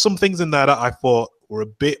 There's some things in there that I thought were a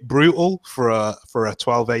bit brutal for a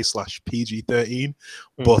 12A/PG-13,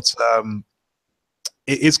 but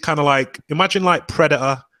it is kind of like, imagine like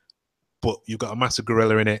Predator, but you've got a massive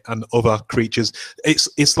gorilla in it and other creatures.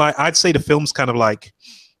 It's like, I'd say the film's kind of like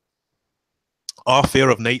Our Fear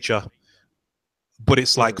of Nature, but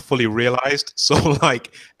it's like fully realized. So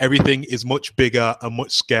like everything is much bigger and much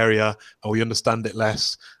scarier, and we understand it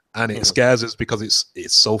less, and it scares us because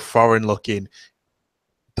it's so foreign looking.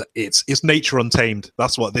 it's nature untamed.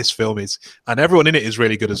 That's what this film is, and everyone in it is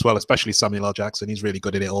really good as well, especially Samuel L. Jackson. He's really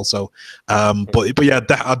good in it also. But yeah,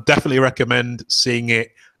 I'd definitely recommend seeing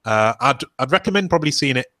it. I'd recommend probably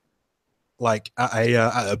seeing it like at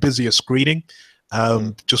a busier screening.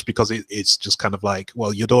 Just because it's just kind of like,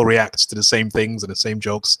 well, you'd all react to the same things and the same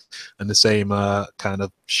jokes and the same kind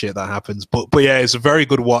of shit that happens. But yeah, it's a very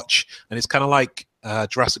good watch, and it's kind of like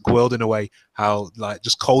Jurassic World in a way, how like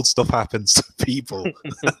just cold stuff happens to people.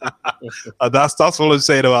 And that's all I'm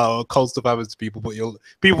saying about cold stuff happens to people. But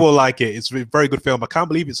people will like it. It's a very good film. I can't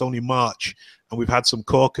believe it's only March and we've had some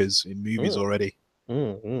corkers in movies already.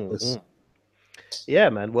 Yeah,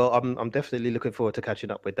 man. Well, I'm definitely looking forward to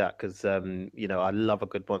catching up with that because you know, I love a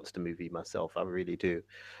good monster movie myself. I really do.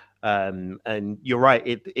 And you're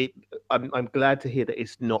right. I'm glad to hear that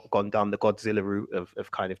it's not gone down the Godzilla route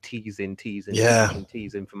of kind of teasing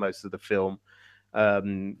for most of the film.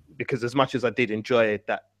 Because as much as I did enjoy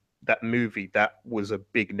that movie, that was a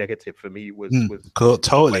big negative for me. Was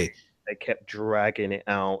totally. They kept dragging it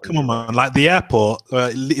out. Come on, man! Like the airport,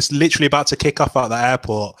 it's literally about to kick off at the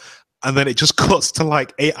airport. And then it just cuts to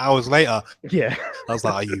like 8 hours later. Yeah. I was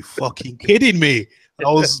like, are you fucking kidding me? I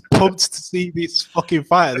was pumped to see this fucking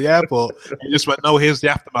fight at the airport. And just went, no, here's the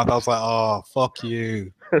aftermath. I was like, oh, fuck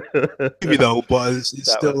you. Maybe though, but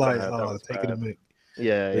it's still like, oh, taking a minute.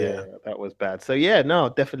 Yeah, that was bad. So yeah, no,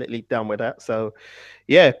 definitely down with that. So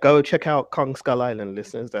yeah, go check out Kong Skull Island,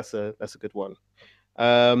 listeners. That's a good one.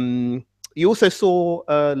 You also saw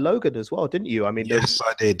Logan as well, didn't you? I mean, yes,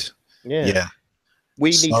 I did. Yeah. We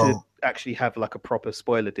need to actually have like a proper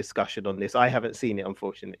spoiler discussion on this. I haven't seen it,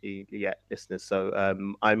 unfortunately, yet, listeners. So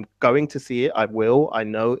I'm going to see it. I will. I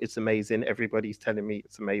know it's amazing. Everybody's telling me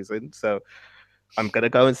it's amazing. So I'm going to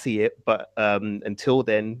go and see it. But until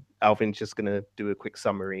then, Alvin's just going to do a quick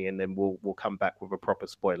summary and then we'll come back with a proper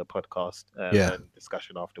spoiler podcast and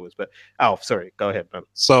discussion afterwards. But Alf, sorry, go ahead, man.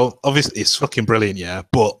 So obviously it's fucking brilliant, yeah.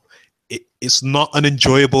 But it's not an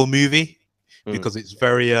enjoyable movie because it's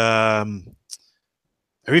very...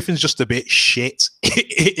 everything's just a bit shit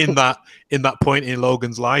in that point in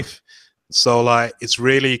Logan's life. So like it's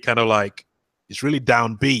really kind of like it's really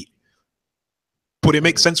downbeat. But it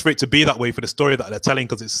makes sense for it to be that way for the story that they're telling,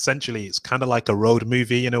 because it's kind of like a road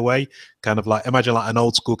movie in a way. Kind of like imagine like an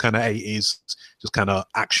old school kind of 80s, just kind of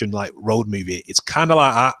action like road movie. It's kind of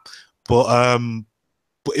like that, but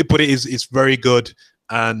it's very good.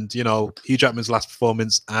 And you know, Hugh Jackman's last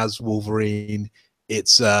performance as Wolverine,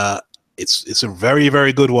 it's a very,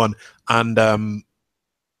 very good one. And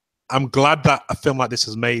I'm glad that a film like this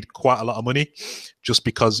has made quite a lot of money, just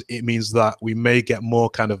because it means that we may get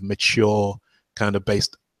more kind of mature, kind of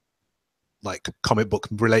based like comic book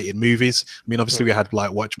related movies. I mean, obviously we had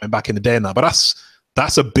like Watchmen back in the day and that, but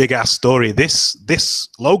that's a big ass story. This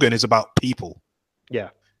Logan is about people. Yeah.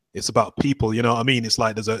 It's about people, you know what I mean? It's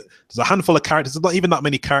like there's a handful of characters. There's not even that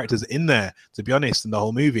many characters in there, to be honest, in the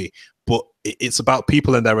whole movie. But it's about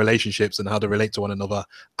people and their relationships and how they relate to one another,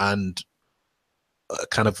 and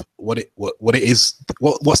kind of what's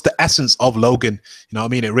the essence of Logan. You know what I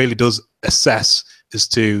mean? It really does assess as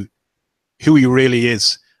to who he really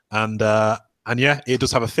is, and yeah, it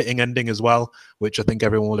does have a fitting ending as well, which I think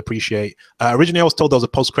everyone will appreciate. Originally, I was told there was a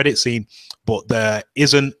post-credit scene, but there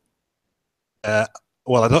isn't.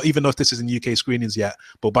 Well, I don't even know if this is in UK screenings yet,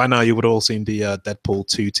 but by now you would have all seen the Deadpool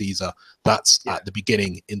 2 teaser. That's at the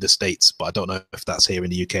beginning in the States, but I don't know if that's here in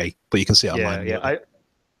the UK, but you can see it online. I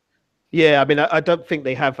mean, I don't think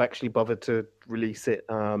they have actually bothered to release it.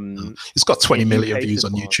 It's got 20 million views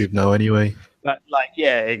on YouTube now anyway. But like,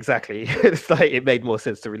 yeah, exactly. It's like it made more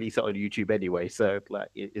sense to release it on YouTube anyway. So like,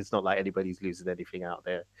 it's not like anybody's losing anything out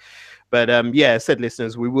there. But yeah, said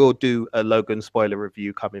listeners, we will do a Logan spoiler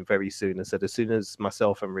review coming very soon. And said as soon as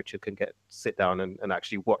myself and Richard can sit down and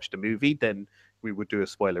actually watch the movie, then we will do a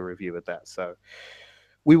spoiler review of that. So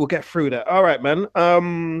we will get through that. All right, man.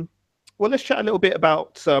 Well, let's chat a little bit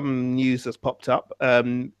about some news that's popped up.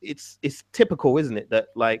 It's typical, isn't it, that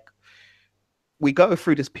like we go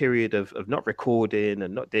through this period of not recording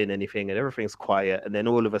and not doing anything, and everything's quiet, and then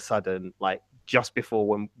all of a sudden, like just before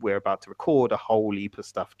when we're about to record, a whole heap of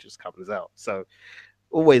stuff just comes out. So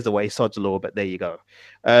always the way, sod's law, but there you go.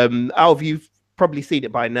 Alv, you've probably seen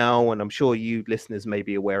it by now, and I'm sure you listeners may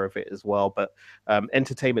be aware of it as well, but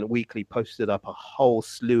Entertainment Weekly posted up a whole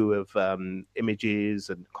slew of images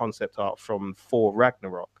and concept art from Thor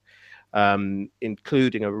Ragnarok,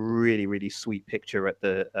 including a really, really sweet picture at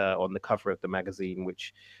the on the cover of the magazine,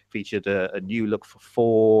 which featured a new look for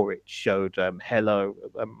Thor. It showed Hela,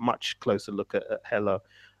 a much closer look at Hela,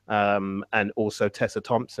 and also Tessa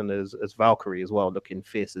Thompson as Valkyrie as well, looking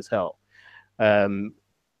fierce as hell.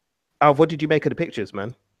 Alv, what did you make of the pictures,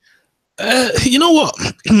 man? You know what?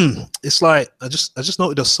 It's like I just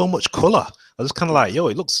noticed there's so much color. I was just kind of like, yo,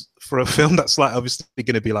 it looks for a film that's like obviously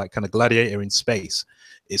going to be like kind of Gladiator in space.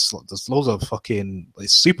 It's there's loads of fucking.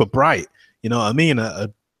 It's super bright. You know what I mean?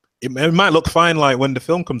 It might look fine like when the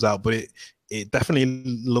film comes out, but it definitely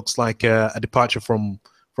looks like a departure from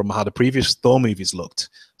how the previous Thor movies looked.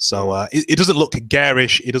 So it doesn't look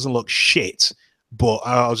garish. It doesn't look shit. But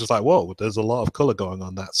I was just like, whoa, there's a lot of color going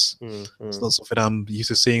on. It's not something I'm used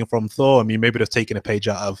to seeing from Thor. I mean, maybe they're taking a page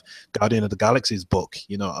out of Guardian of the Galaxy's book,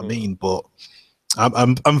 you know what I mean? But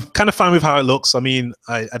I'm kind of fine with how it looks. I mean,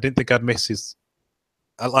 I didn't think I'd miss his.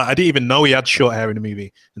 I didn't even know he had short hair in the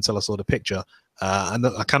movie until I saw the picture. And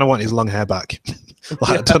I kind of want his long hair back.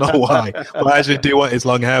 Like, I don't know why, but I actually do want his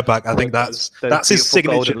long hair back. I think that's his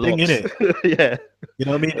signature thing, isn't it? Yeah. You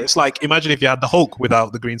know what I mean? It's like, imagine if you had the Hulk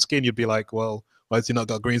without the green skin, you'd be like, well, why has he not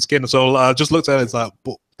got green skin? So I just looked at it, it's like,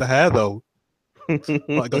 but the hair though.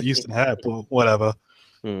 I got used to the hair, but whatever.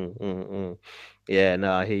 Yeah,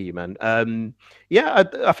 no, I hear you, man. Yeah,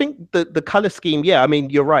 I think the color scheme, yeah, I mean,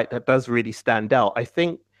 you're right, that does really stand out. I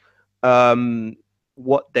think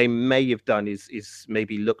what they may have done is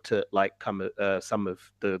maybe looked at like some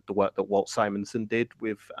of the work that Walt Simonson did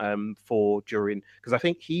with for during, because I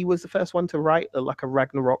think he was the first one to write like a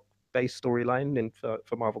Ragnarok based storyline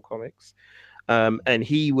for Marvel Comics. And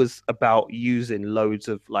he was about using loads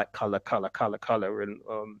of like color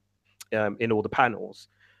and in all the panels.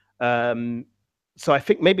 So I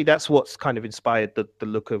think maybe that's what's kind of inspired the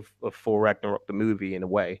look of Thor Ragnarok the movie in a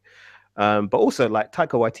way. But also like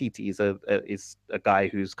Taika Waititi is a guy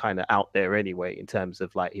who's kind of out there anyway in terms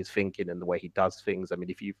of like his thinking and the way he does things. I mean,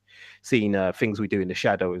 if you've seen Things We Do in the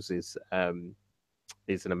Shadows is an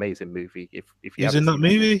amazing movie. If you He's in that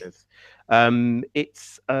movie,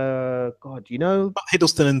 it's God, you know,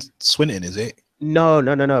 Hiddleston and Swinton, is it? No.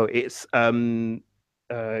 It's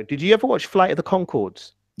did you ever watch Flight of the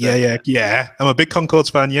Conchords? Yeah. I'm a big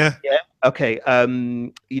Conchords fan. Yeah. Okay.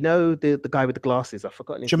 You know the guy with the glasses. I've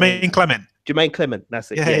forgotten his name. Jermaine Clement.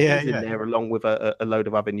 That's it. Yeah. He's in there along with a load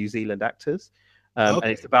of other New Zealand actors. And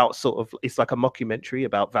it's about it's like a mockumentary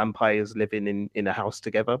about vampires living in a house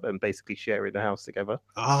together and basically sharing a house together.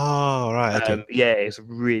 Oh, right. Okay. Yeah, it's a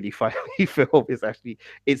really funny film.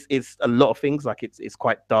 It's a lot of things. Like it's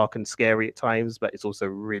quite dark and scary at times, but it's also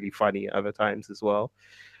really funny at other times as well.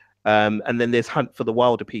 And then there's Hunt for the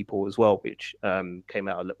Wilder People as well, which came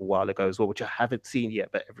out a little while ago as well, which I haven't seen yet,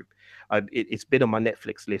 but it's been on my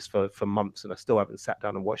Netflix list for months, and I still haven't sat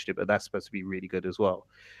down and watched it. But that's supposed to be really good as well.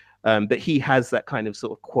 But he has that kind of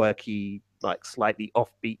sort of quirky, like slightly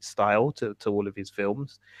offbeat style to all of his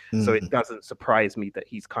films. So it doesn't surprise me that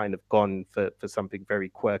he's kind of gone for something very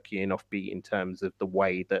quirky and offbeat in terms of the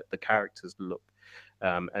way that the characters look.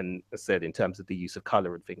 And as I said, in terms of the use of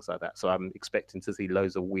color and things like that. So I'm expecting to see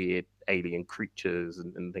loads of weird alien creatures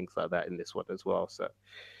and things like that in this one as well. So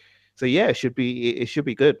yeah, it should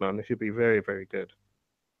be good, man. It should be very, very good.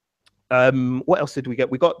 What else did we get?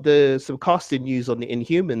 We got some casting news on the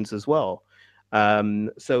Inhumans as well.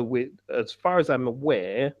 So as far as I'm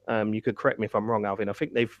aware, you could correct me if I'm wrong, Alvin. I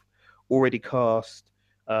think they've already cast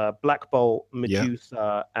Black Bolt,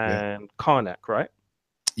 Medusa, and Karnak, right?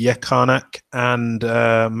 Yeah, Karnak and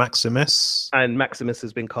Maximus. And Maximus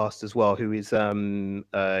has been cast as well, who is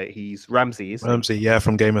he's Ramsay, isn't Ramsay, yeah,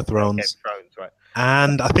 from Game of Thrones. Game of Thrones, right?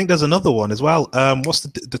 And I think there's another one as well. What's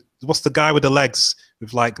the guy with the legs,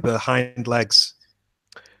 with like the hind legs?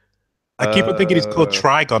 I keep on thinking he's called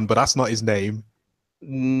Trigon, but that's not his name.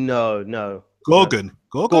 No. Gorgon.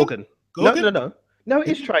 No, it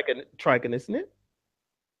is Trigon, isn't it?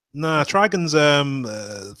 Nah, Trigon's I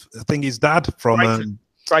think his dad from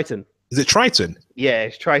Triton. Is it Triton? Yeah,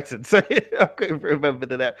 it's Triton. So I couldn't remember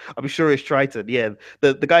that. I'm sure it's Triton. Yeah,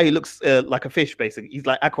 the guy who looks like a fish, basically. He's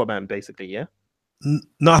like Aquaman, basically. Yeah.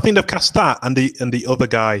 No, I think they've cast that and the other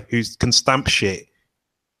guy who can stamp shit.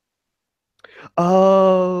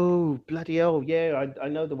 Oh, bloody hell! Yeah, I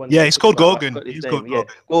know the one. Yeah, he's called Gorgon. He's called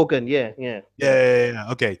Gorgon. Yeah.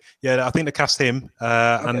 Okay. Yeah, I think they cast him,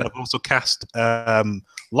 and they've also cast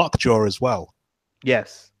Lockjaw as well.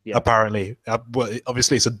 Yes. Yeah. Apparently,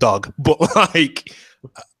 obviously it's a dog, but like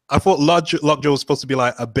I thought Lockjaw was supposed to be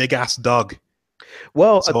like a big ass dog.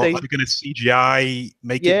 Well, so are they going to CGI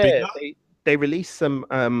make it bigger? They released some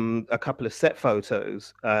a couple of set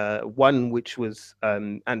photos. One which was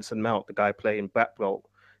Anson Mount, the guy playing Black Bolt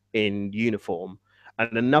in uniform,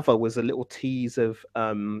 and another was a little tease of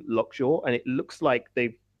Lockjaw, and it looks like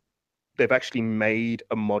they've actually made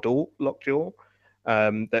a model Lockjaw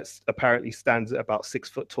that's apparently stands at about 6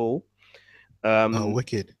 foot tall. Oh,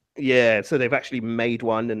 wicked! Yeah, so they've actually made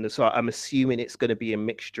one, and so I'm assuming it's going to be a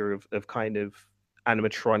mixture of kind of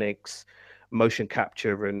animatronics, motion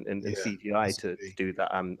capture, and CGI to possibly. do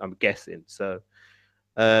that. I'm guessing. So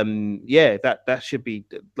yeah, that should be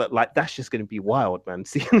like, that's just going to be wild, man.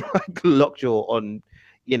 Seeing like Lockjaw on,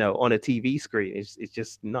 you know, on a TV screen is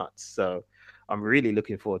just nuts. So I'm really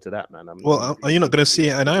looking forward to that, man. Well, are you not going to see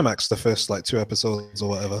it in IMAX, the first like 2 episodes or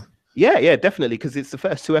whatever? Yeah, definitely, because it's the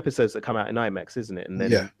first 2 episodes that come out in IMAX, isn't it? And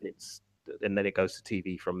then Yeah. it goes to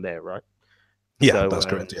TV from there, right? Yeah, So, that's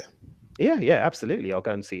correct. Yeah. Yeah, absolutely. I'll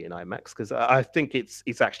go and see it in IMAX, because I think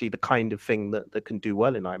it's actually the kind of thing that can do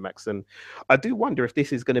well in IMAX. And I do wonder if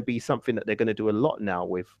this is going to be something that they're going to do a lot now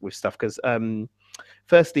with stuff, because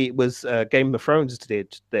firstly, it was Game of Thrones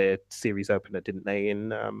did their series opener, didn't they,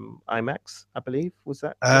 in IMAX, I believe. Was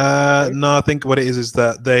that? No, I think what it is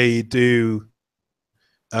that they do.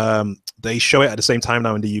 They show it at the same time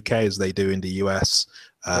now in the UK as they do in the US.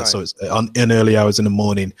 Right. So it's in early hours in the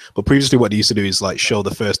morning. But previously, what they used to do is like show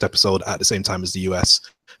the first episode at the same time as the US,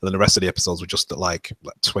 and then the rest of the episodes were just at like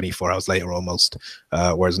 24 hours later almost.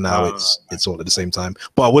 Whereas now it's all at the same time.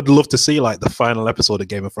 But I would love to see like the final episode of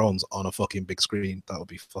Game of Thrones on a fucking big screen. That would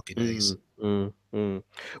be fucking amazing. Well,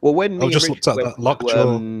 when I me just and looked at Richard that went to,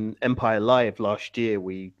 Lockjaw. Empire Live last year,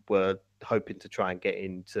 we were hoping to try and get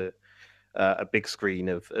into a big screen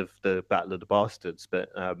of the Battle of the Bastards, but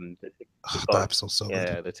That episode's so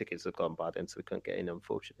good. the tickets have gone by then, so we couldn't get in,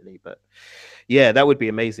 unfortunately. But yeah, that would be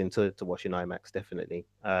amazing to watch in IMAX, definitely.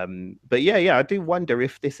 But yeah, I do wonder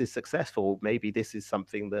if this is successful. Maybe this is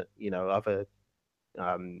something that, you know, other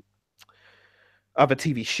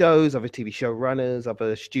TV shows, other TV show runners,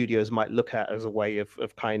 other studios might look at as a way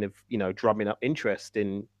of kind of, you know, drumming up interest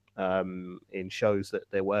in shows that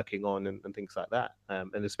they're working on and things like that,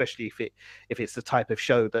 and especially if it's the type of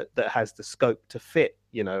show that has the scope to fit,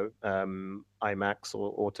 you know, IMAX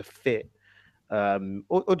or to fit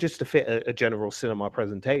or just to fit a general cinema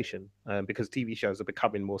presentation, because TV shows are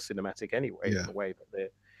becoming more cinematic anyway in the way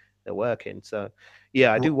that they're working. So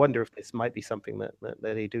yeah, I do wonder if this might be something that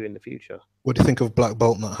they do in the future. What do you think of Black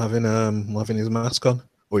Bolt not having his mask on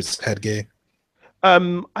or his headgear? I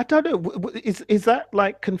don't know. Is that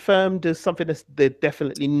like confirmed as something that they're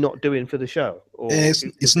definitely not doing for the show? Or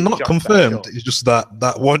it's not confirmed. It's just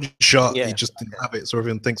that one shot he just didn't have it, so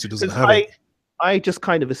everyone thinks he doesn't have it. I just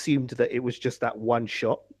kind of assumed that it was just that one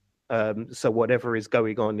shot. So whatever is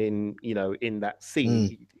going on in that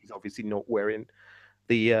scene, he's obviously not wearing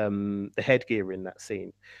the headgear in that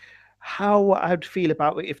scene. How I'd feel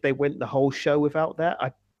about it if they went the whole show without that,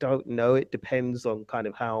 I don't know. It depends on kind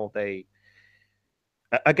of how they.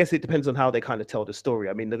 I guess it depends on how they kind of tell the story.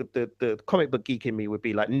 I mean, the comic book geek in me would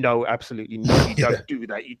be like, no, absolutely no, you don't do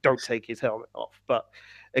that. You don't take his helmet off. But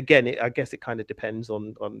again, I guess it kind of depends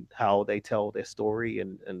on how they tell their story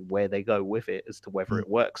and where they go with it as to whether it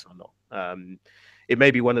works or not. It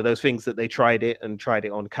may be one of those things that they tried it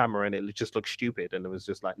on camera and it just looked stupid. And it was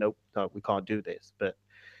just like, nope, no, we can't do this. But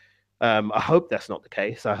I hope that's not the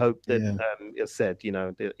case. I hope that it said,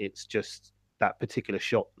 it's just that particular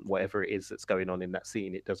shot, whatever it is that's going on in that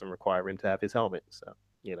scene, it doesn't require him to have his helmet. So,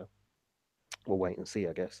 we'll wait and see,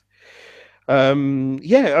 I guess.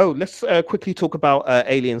 Let's quickly talk about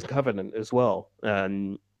Aliens Covenant as well.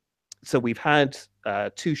 So we've had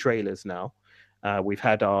 2 trailers now. We've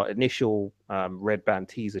had our initial Red Band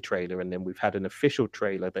teaser trailer, and then we've had an official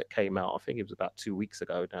trailer that came out, I think it was about 2 weeks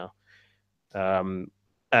ago now.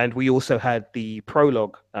 And we also had the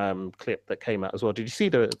prologue clip that came out as well. Did you see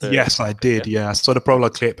the Yes, I did. Yeah, I saw the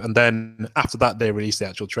prologue clip, and then after that, they released the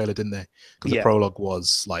actual trailer, didn't they? Because the prologue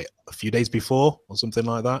was like a few days before or something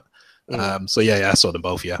like that. So I saw them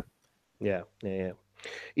both. Yeah.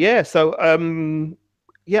 So I mean,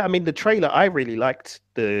 the trailer, I really liked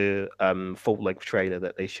the full length trailer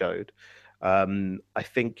that they showed. I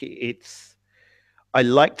think I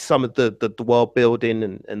liked some of the world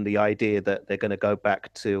building and the idea that they're going to go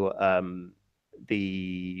back to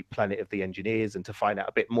the planet of the engineers and to find out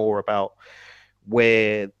a bit more about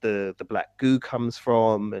where the black goo comes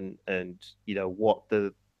from and what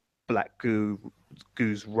the black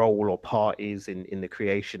goo's role or part is in the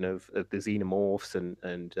creation of the xenomorphs and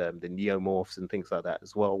the neomorphs and things like that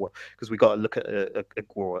as well, because we got to look at a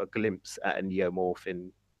glimpse at a neomorph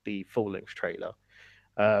in the full length trailer.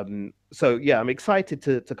 So yeah, I'm excited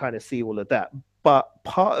to kind of see all of that, but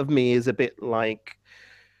part of me is a bit like,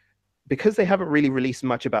 because they haven't really released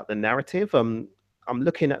much about the narrative, I'm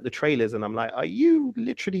looking at the trailers and I'm like, are you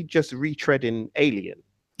literally just retreading Alien?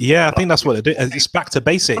 Yeah, I think that's what they're doing. It's back to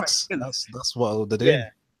basics. That's what they're doing. Yeah,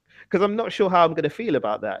 because I'm not sure how I'm going to feel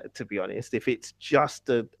about that, to be honest. If it's just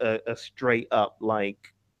a straight up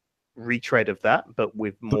like retread of that, but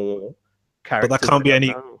with more characters. But that can't be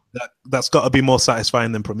any. That's got to be more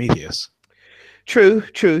satisfying than Prometheus. True,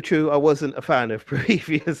 true, true. I wasn't a fan of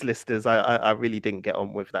previous listers. I really didn't get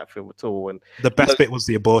on with that film at all. And the best bit was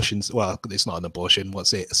the abortions. Well, it's not an abortion.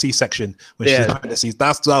 What's it? A C-section when she's yeah, having the C.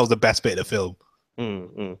 That was the best bit of the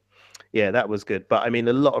film. Yeah, that was good. But I mean,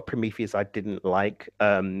 a lot of Prometheus I didn't like.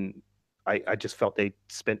 I just felt they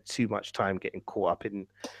spent too much time getting caught up in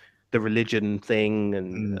the religion thing,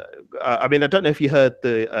 and I mean, I don't know if you heard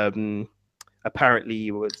the. Apparently,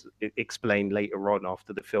 it was explained later on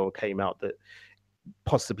after the film came out that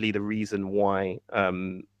possibly the reason why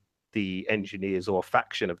the engineers or a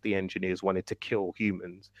faction of the engineers wanted to kill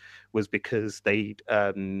humans was because they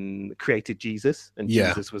created Jesus, and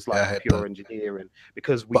Jesus was like a pure engineer. And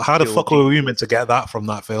because but how the fuck were we meant to get that from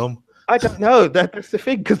that film? I don't know. That's the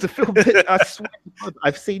thing, because the film, I swear to God,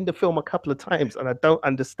 I've seen the film a couple of times and I don't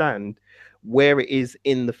understand where it is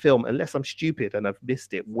in the film, unless I'm stupid and I've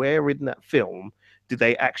missed it. Where in that film do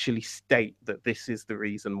they actually state that this is the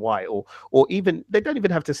reason why? Or even, they don't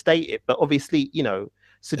even have to state it, but obviously, you know,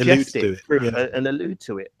 suggest it and allude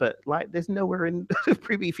to it. But like, there's nowhere in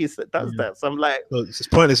Prometheus that does that. So I'm like, well, it's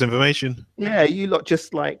just pointless information. Yeah, you lot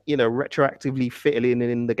just like, you know, retroactively filling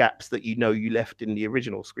in the gaps that you know you left in the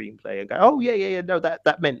original screenplay and go, oh yeah, no,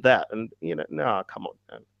 that meant that, and you know, no, come on,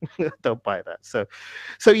 man. Don't buy that. So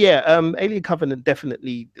yeah, Alien Covenant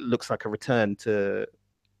definitely looks like a return to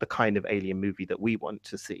the kind of alien movie that we want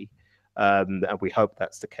to see, and we hope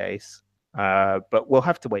that's the case. But we'll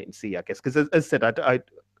have to wait and see, I guess, because as I said, I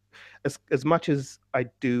as much as I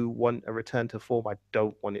do want a return to form, I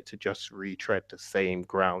don't want it to just retread the same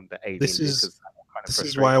ground that Alien. This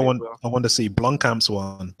is why I want to see Blomkamp's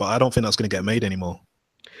one, but I don't think that's going to get made anymore.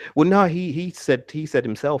 Well, no, he said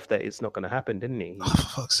himself that it's not going to happen, didn't he? Oh,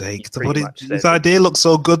 for fuck's sake! His idea looked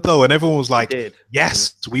so good though, and everyone was like,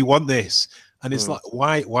 "Yes, we want this." And it's like,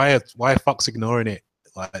 why Fox ignoring it?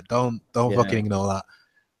 Like, don't fucking ignore that.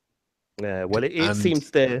 Yeah, well, it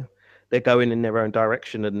seems they're going in their own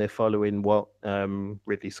direction and they're following what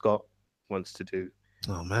Ridley Scott wants to do.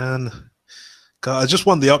 Oh man, God, I just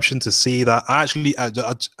want the option to see that. I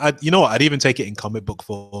you know what? I'd even take it in comic book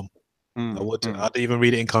form. I would. I'd even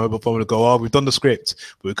read it in comic book form and go, "Oh, we've done the script,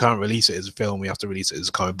 but we can't release it as a film. We have to release it as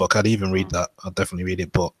a comic book." I'd even read that. I'd definitely read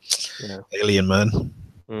it. But Alien, man.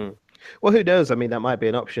 Well, who knows? I mean, that might be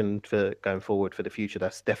an option for going forward for the future.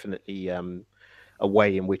 That's definitely a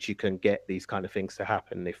way in which you can get these kind of things to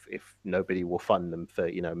happen. If nobody will fund them for,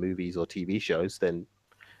 you know, movies or TV shows, then,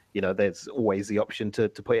 you know, there's always the option to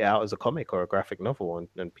put it out as a comic or a graphic novel,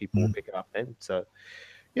 and people will pick it up then. So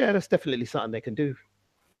yeah, that's definitely something they can do.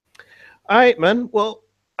 All right, man. Well,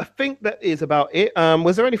 I think that is about it.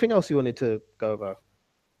 Was there anything else you wanted to go over?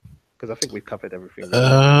 Because I think we've covered everything.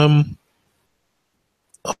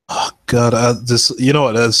 Oh God, you know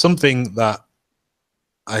what? There's something that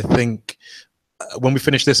I think when we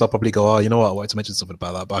finish this, I'll probably go, "Oh, you know what? I wanted to mention something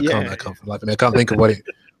about that, but I can't for life. I can't think of what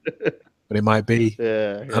it might be."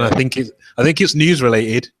 And I think it's news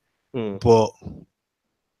related, but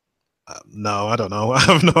no, I don't know. I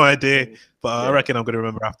have no idea. But I reckon I'm going to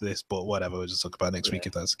remember after this. But whatever, we'll just talk about it next week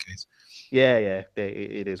if that's the case. Yeah,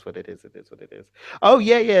 it is what it is. It is what it is. Oh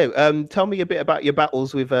yeah. Tell me a bit about your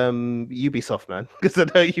battles with Ubisoft, man, because I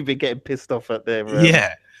know you've been getting pissed off at their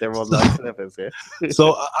their online servers.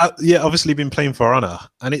 So obviously been playing For Honor,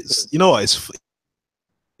 and it's, you know what,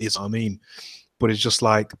 it's I mean, but it's just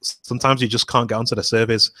like sometimes you just can't get onto the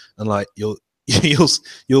servers, and like you'll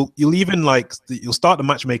even like you'll start the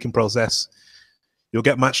matchmaking process, you'll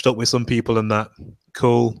get matched up with some people and that,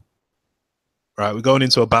 cool, right, we're going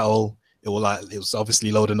into a battle. It was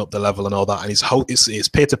obviously loading up the level and all that, and it's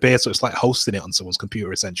peer to peer, so it's like hosting it on someone's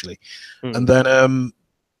computer essentially. And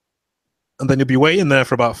then you'll be waiting there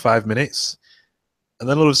for about 5 minutes, and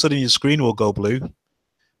then all of a sudden your screen will go blue,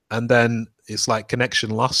 and then it's like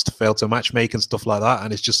connection lost, failed to matchmake and stuff like that.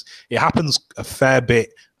 And it happens a fair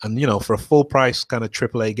bit. And you know, for a full price kind of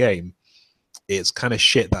AAA game, it's kind of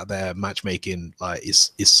shit that their matchmaking like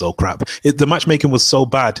is so crap. The matchmaking was so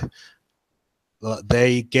bad that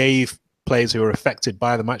they gave players who were affected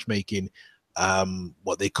by the matchmaking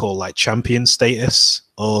what they call like champion status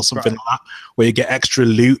or something like that, where you get extra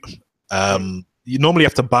loot. You normally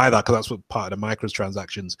have to buy that because that's what part of the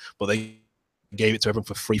microtransactions, but they gave it to everyone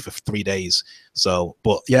for free for 3 days. So,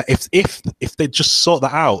 but yeah, if they just sort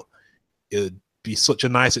that out, it would be such a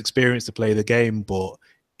nice experience to play the game. But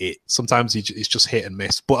sometimes it's just hit and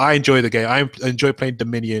miss. But I enjoy the game. I enjoy playing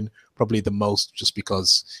Dominion probably the most, just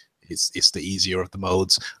because it's the easier of the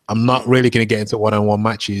modes. I'm not really going to get into one-on-one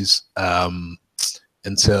matches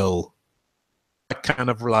until I kind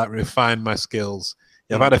of like refine my skills.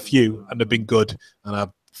 Yeah, I've had a few and they've been good, and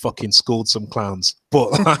I've fucking schooled some clowns.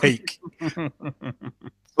 But like,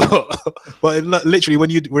 But literally, when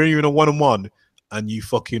you're in a 1-on-1 and you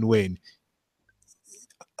fucking win,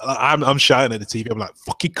 I'm shouting at the TV. I'm like,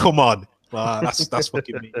 fucking come on. That's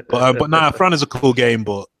fucking me. But nah, Fran is a cool game.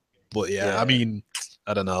 But yeah, I mean,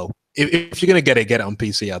 I don't know. If you're gonna get it on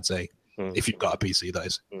PC. I'd say if you've got a PC, that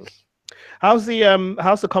is. How's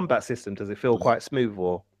the combat system? Does it feel quite smooth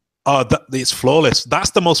or? Oh, it's flawless.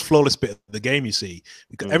 That's the most flawless bit of the game. You see,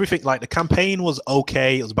 because everything like the campaign was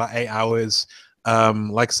okay. It was about 8 hours.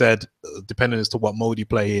 Like I said, depending as to what mode you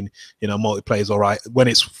play in, multiplayer is all right when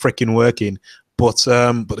it's freaking working. But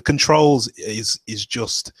the controls is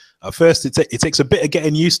just at first it takes a bit of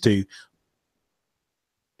getting used to.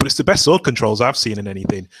 But it's the best sword controls I've seen in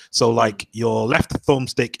anything. So like your left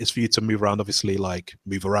thumbstick is for you to move around, obviously, like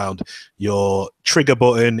move around. Your trigger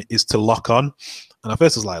button is to lock on. And at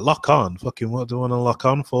first I was like, lock on? Fucking what do I want to lock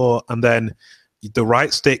on for? And then the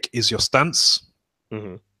right stick is your stance.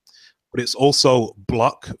 But it's also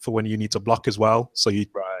block for when you need to block as well. So you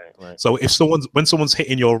So if when someone's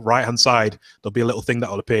hitting your right hand side, there'll be a little thing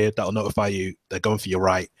that'll appear that'll notify you they're going for your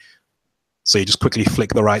right. So you just quickly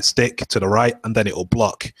flick the right stick to the right, and then it'll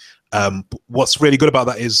block. What's really good about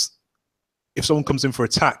that is if someone comes in for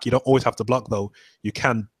attack, you don't always have to block, though. You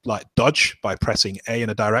can like dodge by pressing A in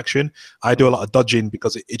a direction. I do a lot of dodging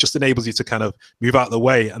because it just enables you to kind of move out of the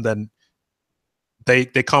way, and then they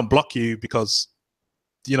can't block you because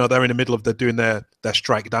they're in the middle of doing their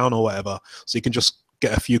strike down or whatever. So you can just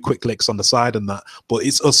get a few quick licks on the side and that. But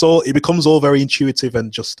it becomes all very intuitive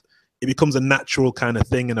and just. It becomes a natural kind of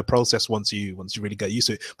thing in a process once you really get used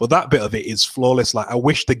to it. But that bit of it is flawless. Like I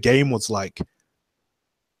wish the game was like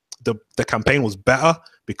the campaign was better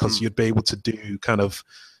because you'd be able to do kind of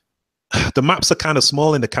the maps are kind of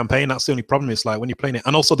small in the campaign. That's the only problem. It's like when you're playing it,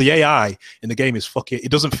 and also the AI in the game is fucking.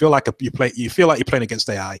 It doesn't feel like you feel like you're playing against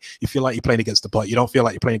AI. You feel like you're playing against the bot. You don't feel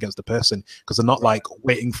like you're playing against the person because they're not like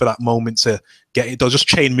waiting for that moment to get it. They'll just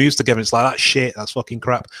chain moves together. It's like that shit. That's fucking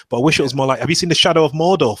crap. But I wish it was more like. Have you seen the Shadow of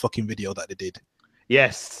Mordor fucking video that they did?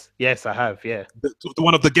 Yes, I have. Yeah, the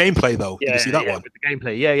one of the gameplay though. Did you see that one? With the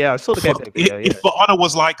gameplay. Yeah, I saw the gameplay video. If For Honor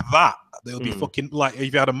was like that, they would be fucking like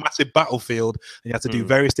if you had a massive battlefield and you had to do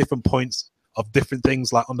various different points of different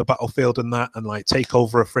things like on the battlefield and that, and like take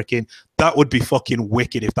over a freaking. That would be fucking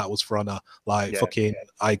wicked if that was For Honor. Like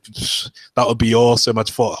that would be awesome. I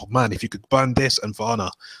thought, oh man, if you could ban this and For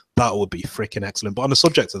Honor, that would be freaking excellent. But on the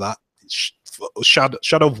subject of that,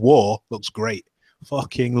 Shadow of War looks great.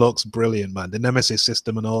 Fucking looks brilliant, man. The Nemesis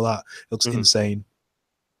system and all that looks insane.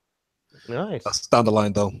 Nice. That's down the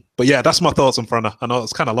line though. But yeah, that's my thoughts on For Honor. I know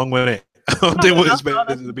it's kind of long, wasn't it? I didn't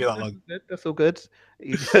expect it to be that long. That's all good.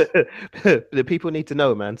 The people need to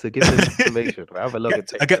know, man. So give them information. Have a look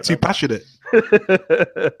at it. I get too passionate.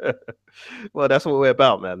 Well, that's what we're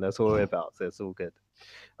about, man. That's what we're about. So it's all good.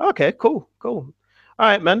 Okay, cool. All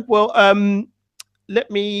right, man. Well, let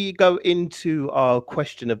me go into our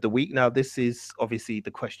question of the week. Now, this is obviously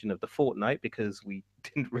the question of the fortnight because we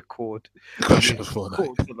didn't record question of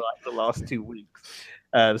fortnight for like the last 2 weeks.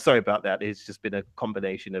 Sorry about that. It's just been a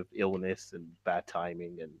combination of illness and bad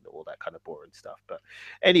timing and all that kind of boring stuff. But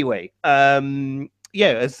anyway,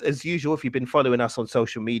 as usual, if you've been following us on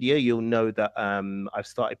social media, you'll know that I've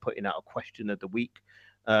started putting out a question of the week.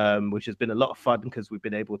 Which has been a lot of fun because we've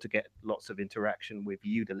been able to get lots of interaction with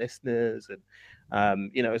you, the listeners,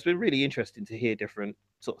 and it's been really interesting to hear different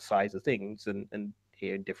sort of sides of things and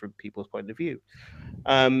hearing different people's point of view.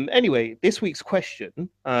 Anyway, this week's question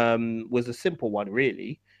was a simple one,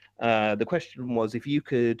 really. The question was, if you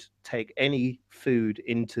could take any food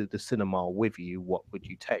into the cinema with you, what would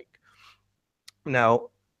you take? Now,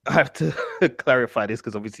 I have to clarify this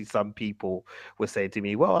because obviously some people were saying to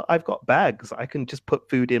me, well, I've got bags. I can just put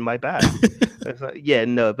food in my bag. It's like, yeah,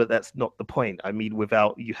 no, but that's not the point. I mean,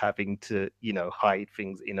 without you having to, hide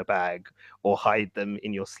things in a bag or hide them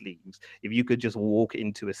in your sleeves. If you could just walk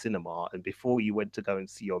into a cinema and before you went to go and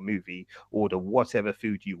see your movie, order whatever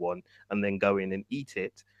food you want and then go in and eat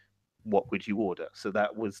it, what would you order? So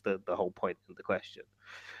that was the whole point of the question.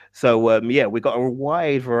 So we got a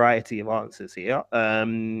wide variety of answers here.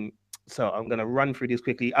 So I'm going to run through this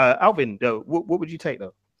quickly. Alvin, what would you take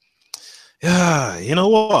though? Yeah, you know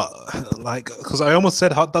what? Like, because I almost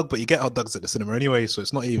said hot dog, but you get hot dogs at the cinema anyway, so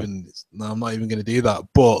it's not even. No, I'm not even going to do that.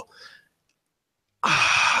 But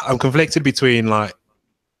I'm conflicted between like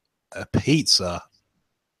a pizza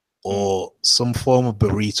or some form of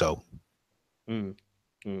burrito.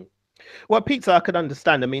 Well, pizza I could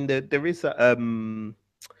understand. I mean, there is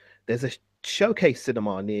there's a Showcase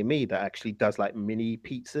cinema near me that actually does like mini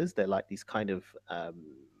pizzas. They're like these kind of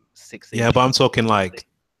 6-inch. Yeah, but I'm talking like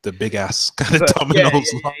the big ass kind of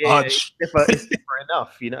Domino's large. It's never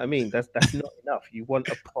enough. You know what I mean? That's not enough. You want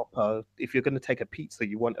a proper. If you're going to take a pizza,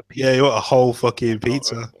 you want a pizza. Yeah, you want a whole fucking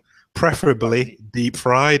pizza, preferably deep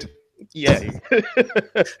fried. Yeah,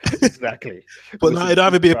 exactly. But now it'd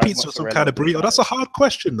either be a pizza or some kind of burrito. That's a hard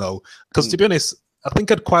question though, because to be honest, I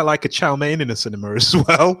think I'd quite like a chow mein in a cinema as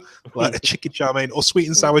well, like a chicken chow mein or sweet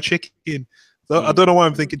and sour chicken. So I don't know why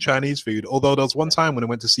I'm thinking Chinese food. Although there was one time when I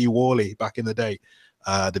went to see WALL-E back in the day,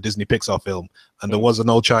 the Disney Pixar film, and there was an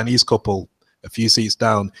old Chinese couple a few seats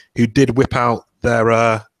down who did whip out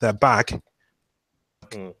their bag.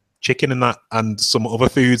 Chicken and that and some other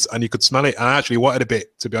foods, and you could smell it. I actually wanted a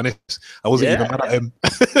bit, to be honest. I wasn't even mad at him.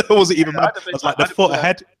 I wasn't even mad. I was like the foot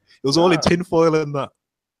ahead. It was all in tinfoil and that.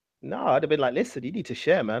 No, I'd have been like, listen, you need to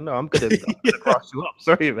share, man. No, I'm gonna cross you up.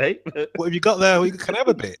 Sorry, mate. What have you got there? We can have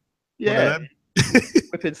a bit. Yeah.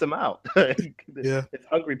 Whipping some out. There's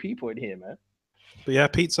hungry people in here, man. But yeah,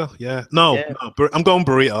 pizza. Yeah. No, I'm going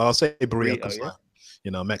burrito. I'll say burrito because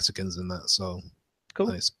Mexicans and that. So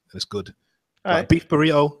cool. It's good. All right. Beef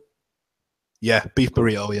burrito. Yeah, beef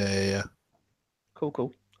burrito. Yeah. Cool.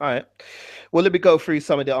 All right. Well, let me go through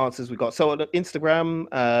some of the answers we got. So on Instagram,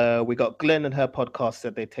 we got Glenn and her podcast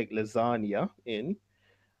said they take lasagna in.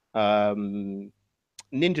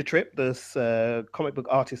 Ninja Trip, this comic book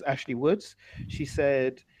artist Ashley Woods, she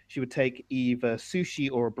said she would take either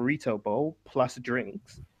sushi or a burrito bowl plus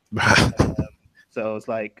drinks. So I was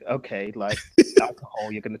like, okay, like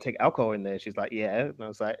alcohol, you're going to take alcohol in there? She's like, yeah. And I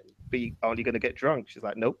was like, but you only going to get drunk? She's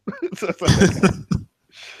like, nope. So it's like,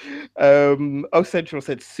 O Central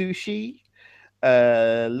said sushi.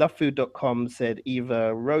 Lovefood.com said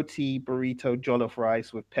either roti, burrito, jollof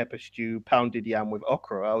rice with pepper stew, pounded yam with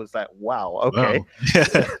okra. I was like, wow, okay. Wow.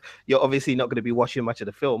 Yeah. You're obviously not going to be watching much of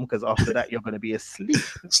the film because after that you're going to be asleep.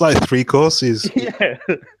 It's like 3 courses. Yeah.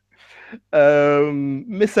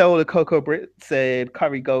 Miss Eola Coco Brit said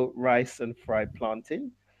curry goat, rice, and fried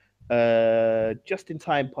plantain. Just in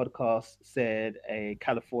Time podcast said a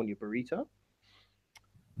California burrito.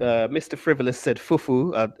 Mr. Frivolous said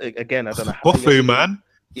fufu. Again, I don't know how. Fufu, man.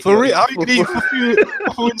 For real? How are you going to eat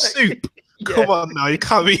fufu in soup? Yeah. Come on now. You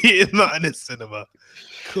can't be eating that in a cinema.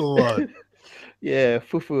 Come on. Yeah,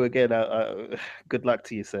 fufu again. Good luck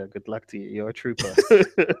to you, sir. Good luck to you. You're a trooper.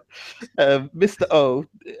 Mr. O,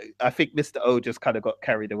 I think Mr. O just kind of got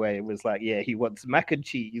carried away and was like, yeah, he wants mac and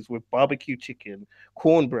cheese with barbecue chicken,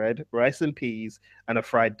 cornbread, rice and peas, and a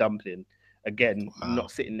fried dumpling. Again, not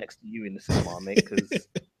sitting next to you in the cinema, mate, because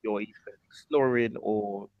you're either snoring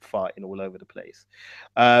or farting all over the place.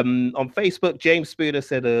 On Facebook, James Spooner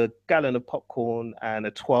said a gallon of popcorn and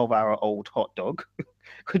a 12-hour-old hot dog,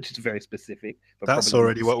 which is very specific. But that's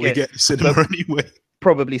already what we get in cinema anyway.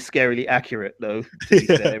 Probably scarily accurate, though, to be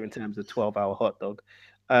fair, in terms of 12-hour hot dog.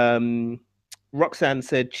 Roxanne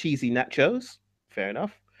said cheesy nachos. Fair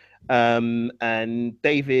enough. And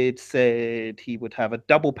David said he would have a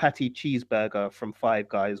double patty cheeseburger from Five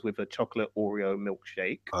Guys with a chocolate Oreo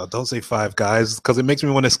milkshake. Don't say Five Guys because it makes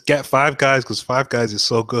me want to get Five Guys because Five Guys is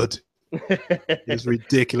so good. It's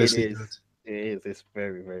ridiculously good. It is. It's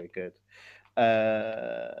very, very good.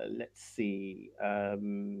 Let's see.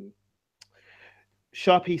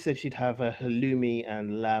 Sharpie said she'd have a halloumi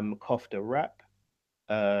and lamb kofta wrap.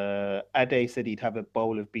 Ade said he'd have a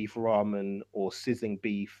bowl of beef ramen or sizzling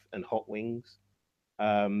beef and hot wings.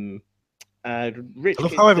 And Rich I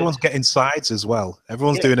love how everyone's getting sides as well.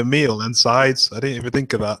 Everyone's doing a meal and sides. I didn't even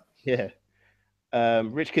think of that. Yeah.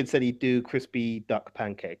 Rich Kid said he'd do crispy duck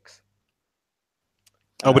pancakes.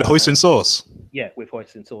 Oh, with hoisin sauce? Yeah, with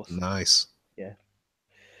hoisin sauce. Nice. Yeah.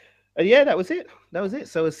 Yeah, that was it.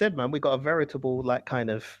 So as said, man, we got a veritable like kind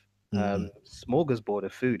of smorgasbord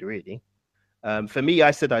of food, really. For me,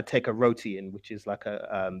 I said I'd take a roti in, which is like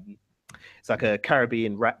it's like a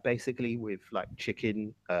Caribbean wrap basically with like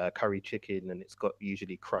chicken, curry chicken, and it's got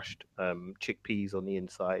usually crushed chickpeas on the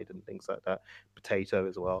inside and things like that, potato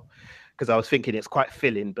as well. Because I was thinking it's quite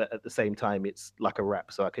filling, but at the same time it's like a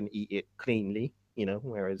wrap, so I can eat it cleanly, you know.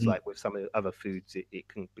 Whereas like with some of the other foods, it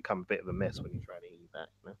can become a bit of a mess when you're trying to eat that.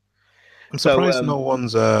 You know? I'm surprised no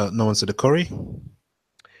one's said a curry.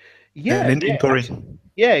 Yeah, an Indian curry.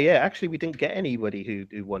 Yeah. Actually, we didn't get anybody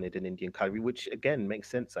who wanted an Indian curry, which again makes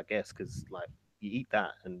sense, I guess, because like you eat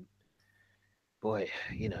that, and boy,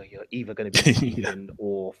 you know, you're either going to be eating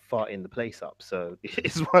or farting the place up. So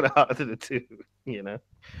it's one out of the two, you know.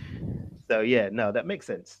 So yeah, no, that makes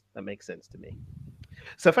sense. That makes sense to me.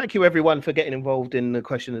 So thank you everyone for getting involved in the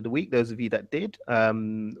question of the week. Those of you that did,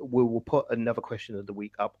 we will put another question of the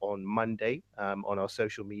week up on Monday on our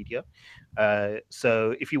social media.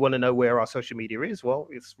 So if you want to know where our social media is, well,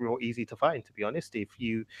 it's real easy to find, to be honest. If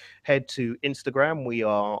you head to Instagram, we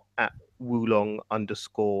are at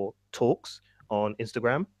Woolong_talks on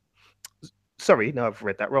Instagram. Sorry, no, I've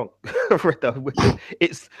read that wrong. I've read that.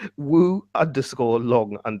 It's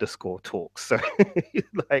Woo_long_talks. So,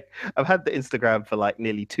 like, I've had the Instagram for like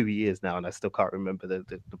nearly 2 years now, and I still can't remember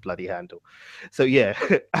the bloody handle. So, yeah,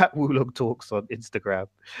 at Woolong_talks on Instagram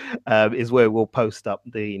is where we'll post up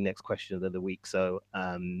the next question of the week. So,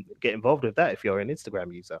 get involved with that if you're an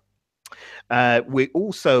Instagram user. We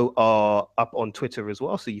also are up on Twitter as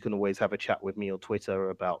well, so you can always have a chat with me on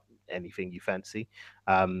Twitter about anything you fancy.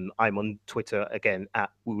 I'm on Twitter again at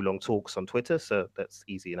Woolong Talks on Twitter, so that's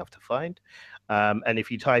easy enough to find. And if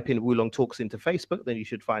you type in Woolong Talks into Facebook, then you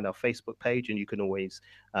should find our Facebook page, and you can always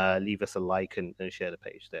leave us a like and share the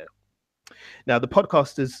page there. Now, the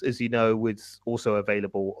podcast, as you know, is also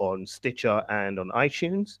available on Stitcher and on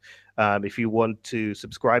iTunes. If you want to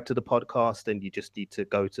subscribe to the podcast, then you just need to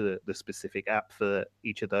go to the specific app for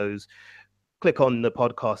each of those. Click on the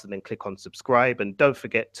podcast and then click on subscribe. And don't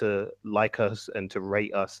forget to like us and to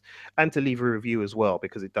rate us and to leave a review as well,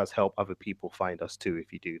 because it does help other people find us too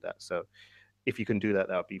if you do that. So if you can do that,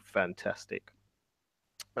 that would be fantastic.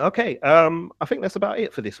 Okay, I think that's about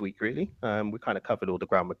it for this week, really. We kind of covered all the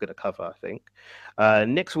ground we're going to cover, I think.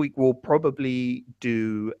 Next week, we'll probably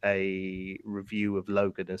do a review of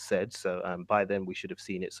Logan, as said. So by then, we should have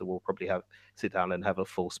seen it. So we'll probably sit down and have a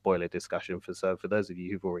full spoiler discussion. So for those of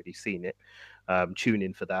you who've already seen it, tune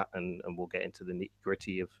in for that, and we'll get into the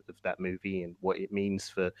nitty-gritty of that movie and what it means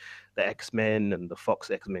for the X-Men and the Fox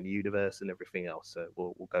X-Men universe and everything else. So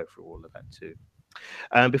we'll go through all of that too.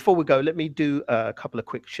 Before we go, let me do a couple of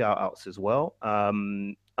quick shout outs as well.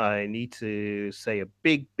 I need to say a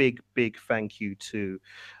big thank you to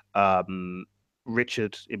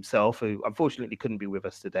Richard himself, who unfortunately couldn't be with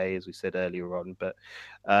us today, as we said earlier on, but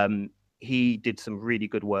he did some really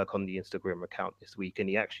good work on the Instagram account this week, and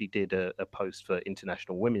he actually did a post for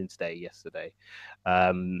International Women's Day yesterday,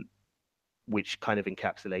 which kind of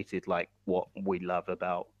encapsulated like what we love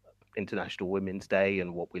about International Women's Day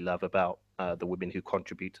and what we love about the women who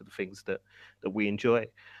contribute to the things that we enjoy.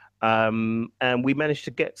 And we managed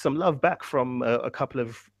to get some love back from a couple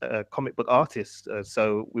of comic book artists.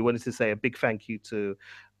 So we wanted to say a big thank you to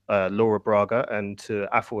Laura Braga and to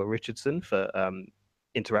Afua Richardson for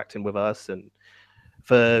interacting with us and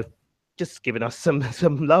for just giving us some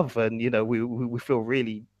love. And, you know, we feel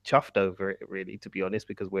really chuffed over it, really, to be honest,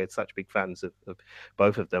 because we're such big fans of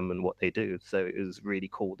both of them and what they do. So it was really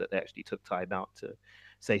cool that they actually took time out to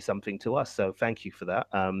say something to us. So thank you for that.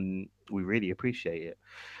 We really appreciate it.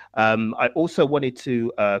 I also wanted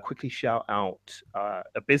to quickly shout out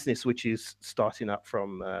a business which is starting up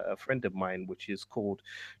from a friend of mine, which is called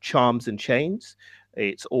Charms and Chains.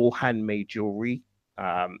 It's all handmade jewelry.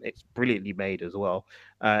 It's brilliantly made as well.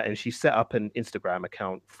 And she set up an Instagram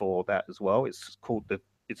account for that as well. It's called, the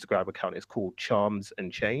Instagram account is called Charms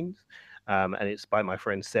and Chains. And it's by my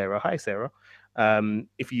friend Sarah. Hi, Sarah.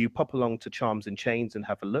 If you pop along to Charms and Chains and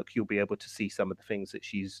have a look, you'll be able to see some of the things that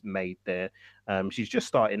she's made there. She's just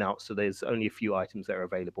starting out, so there's only a few items that are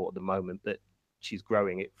available at the moment, but she's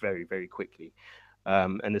growing it very, very quickly.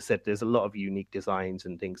 And as I said, there's a lot of unique designs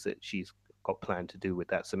and things that she's got planned to do with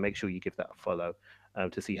that. So make sure you give that a follow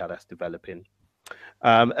to see how that's developing.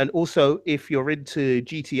 And also, if you're into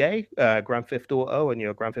GTA, Grand Theft Auto, and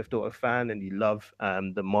you're a Grand Theft Auto fan and you love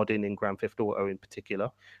the modding in Grand Theft Auto in particular,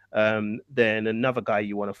 then another guy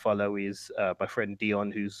you want to follow is my friend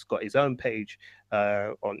Dion, who's got his own page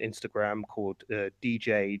on Instagram called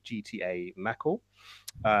DJ GTA Mackle.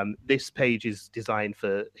 This page is designed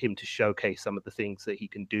for him to showcase some of the things that he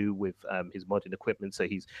can do with his modding equipment. So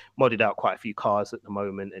he's modded out quite a few cars at the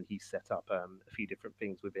moment, and he's set up a few different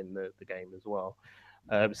things within the game as well.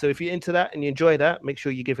 So if you're into that and you enjoy that, make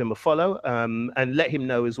sure you give him a follow, and let him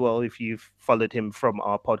know as well if you've followed him from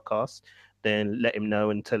our podcast. Then let him know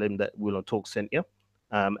and tell him that Woolong Talk sent you,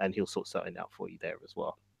 and he'll sort something out for you there as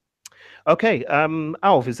well. Okay,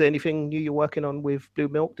 Alf, is there anything new you're working on with Blue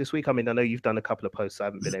Milk this week? I mean, I know you've done a couple of posts. I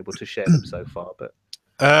haven't been able to share them so far, but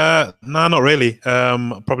no, not really.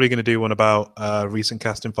 I'm probably going to do one about recent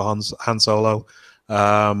casting for Han Solo,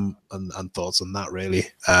 and thoughts on that, really.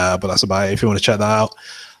 But that's about it. If you want to check that out,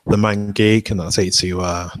 The Man Geek, and that'll take you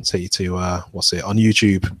to what's it on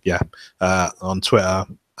YouTube? Yeah, on Twitter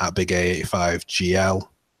at BigA85GL.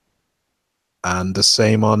 And the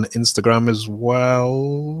same on Instagram as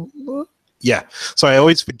well. Yeah. So I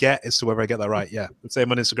always forget as to whether I get that right. Yeah.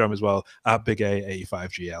 Same on Instagram as well, at Big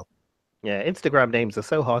A85GL. Yeah, Instagram names are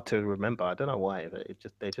so hard to remember. I don't know why, but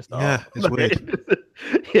they just are. Yeah, it's weird.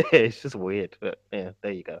 Yeah, it's just weird. But yeah,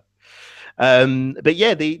 there you go. But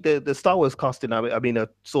yeah, the Star Wars casting. I mean, I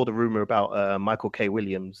saw the rumor about Michael K.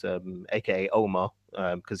 Williams, aka Omar,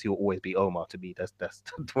 because he'll always be Omar to me. That's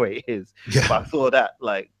the way it is. Yeah. But I saw that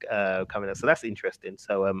like coming up, so that's interesting.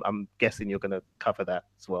 So I'm guessing you're going to cover that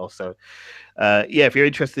as well. So yeah, if you're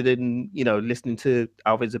interested in listening to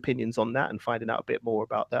Alvin's opinions on that and finding out a bit more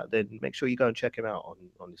about that, then make sure you go and check him out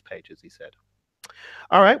on his page, as he said.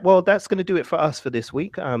 All right, well, that's going to do it for us for this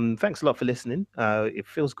week. Thanks a lot for listening. It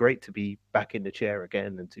feels great to be back in the chair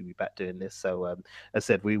again and to be back doing this. So as I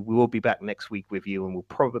said, we will be back next week with you, and we'll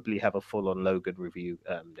probably have a full-on Logan review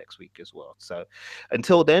next week as well. So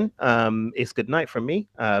until then, it's good night from me.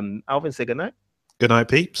 Alvin, say good night. Good night,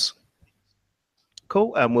 peeps.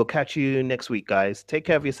 Cool. And we'll catch you next week, guys. Take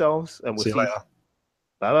care of yourselves, and we'll see you later.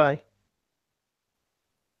 Bye-bye.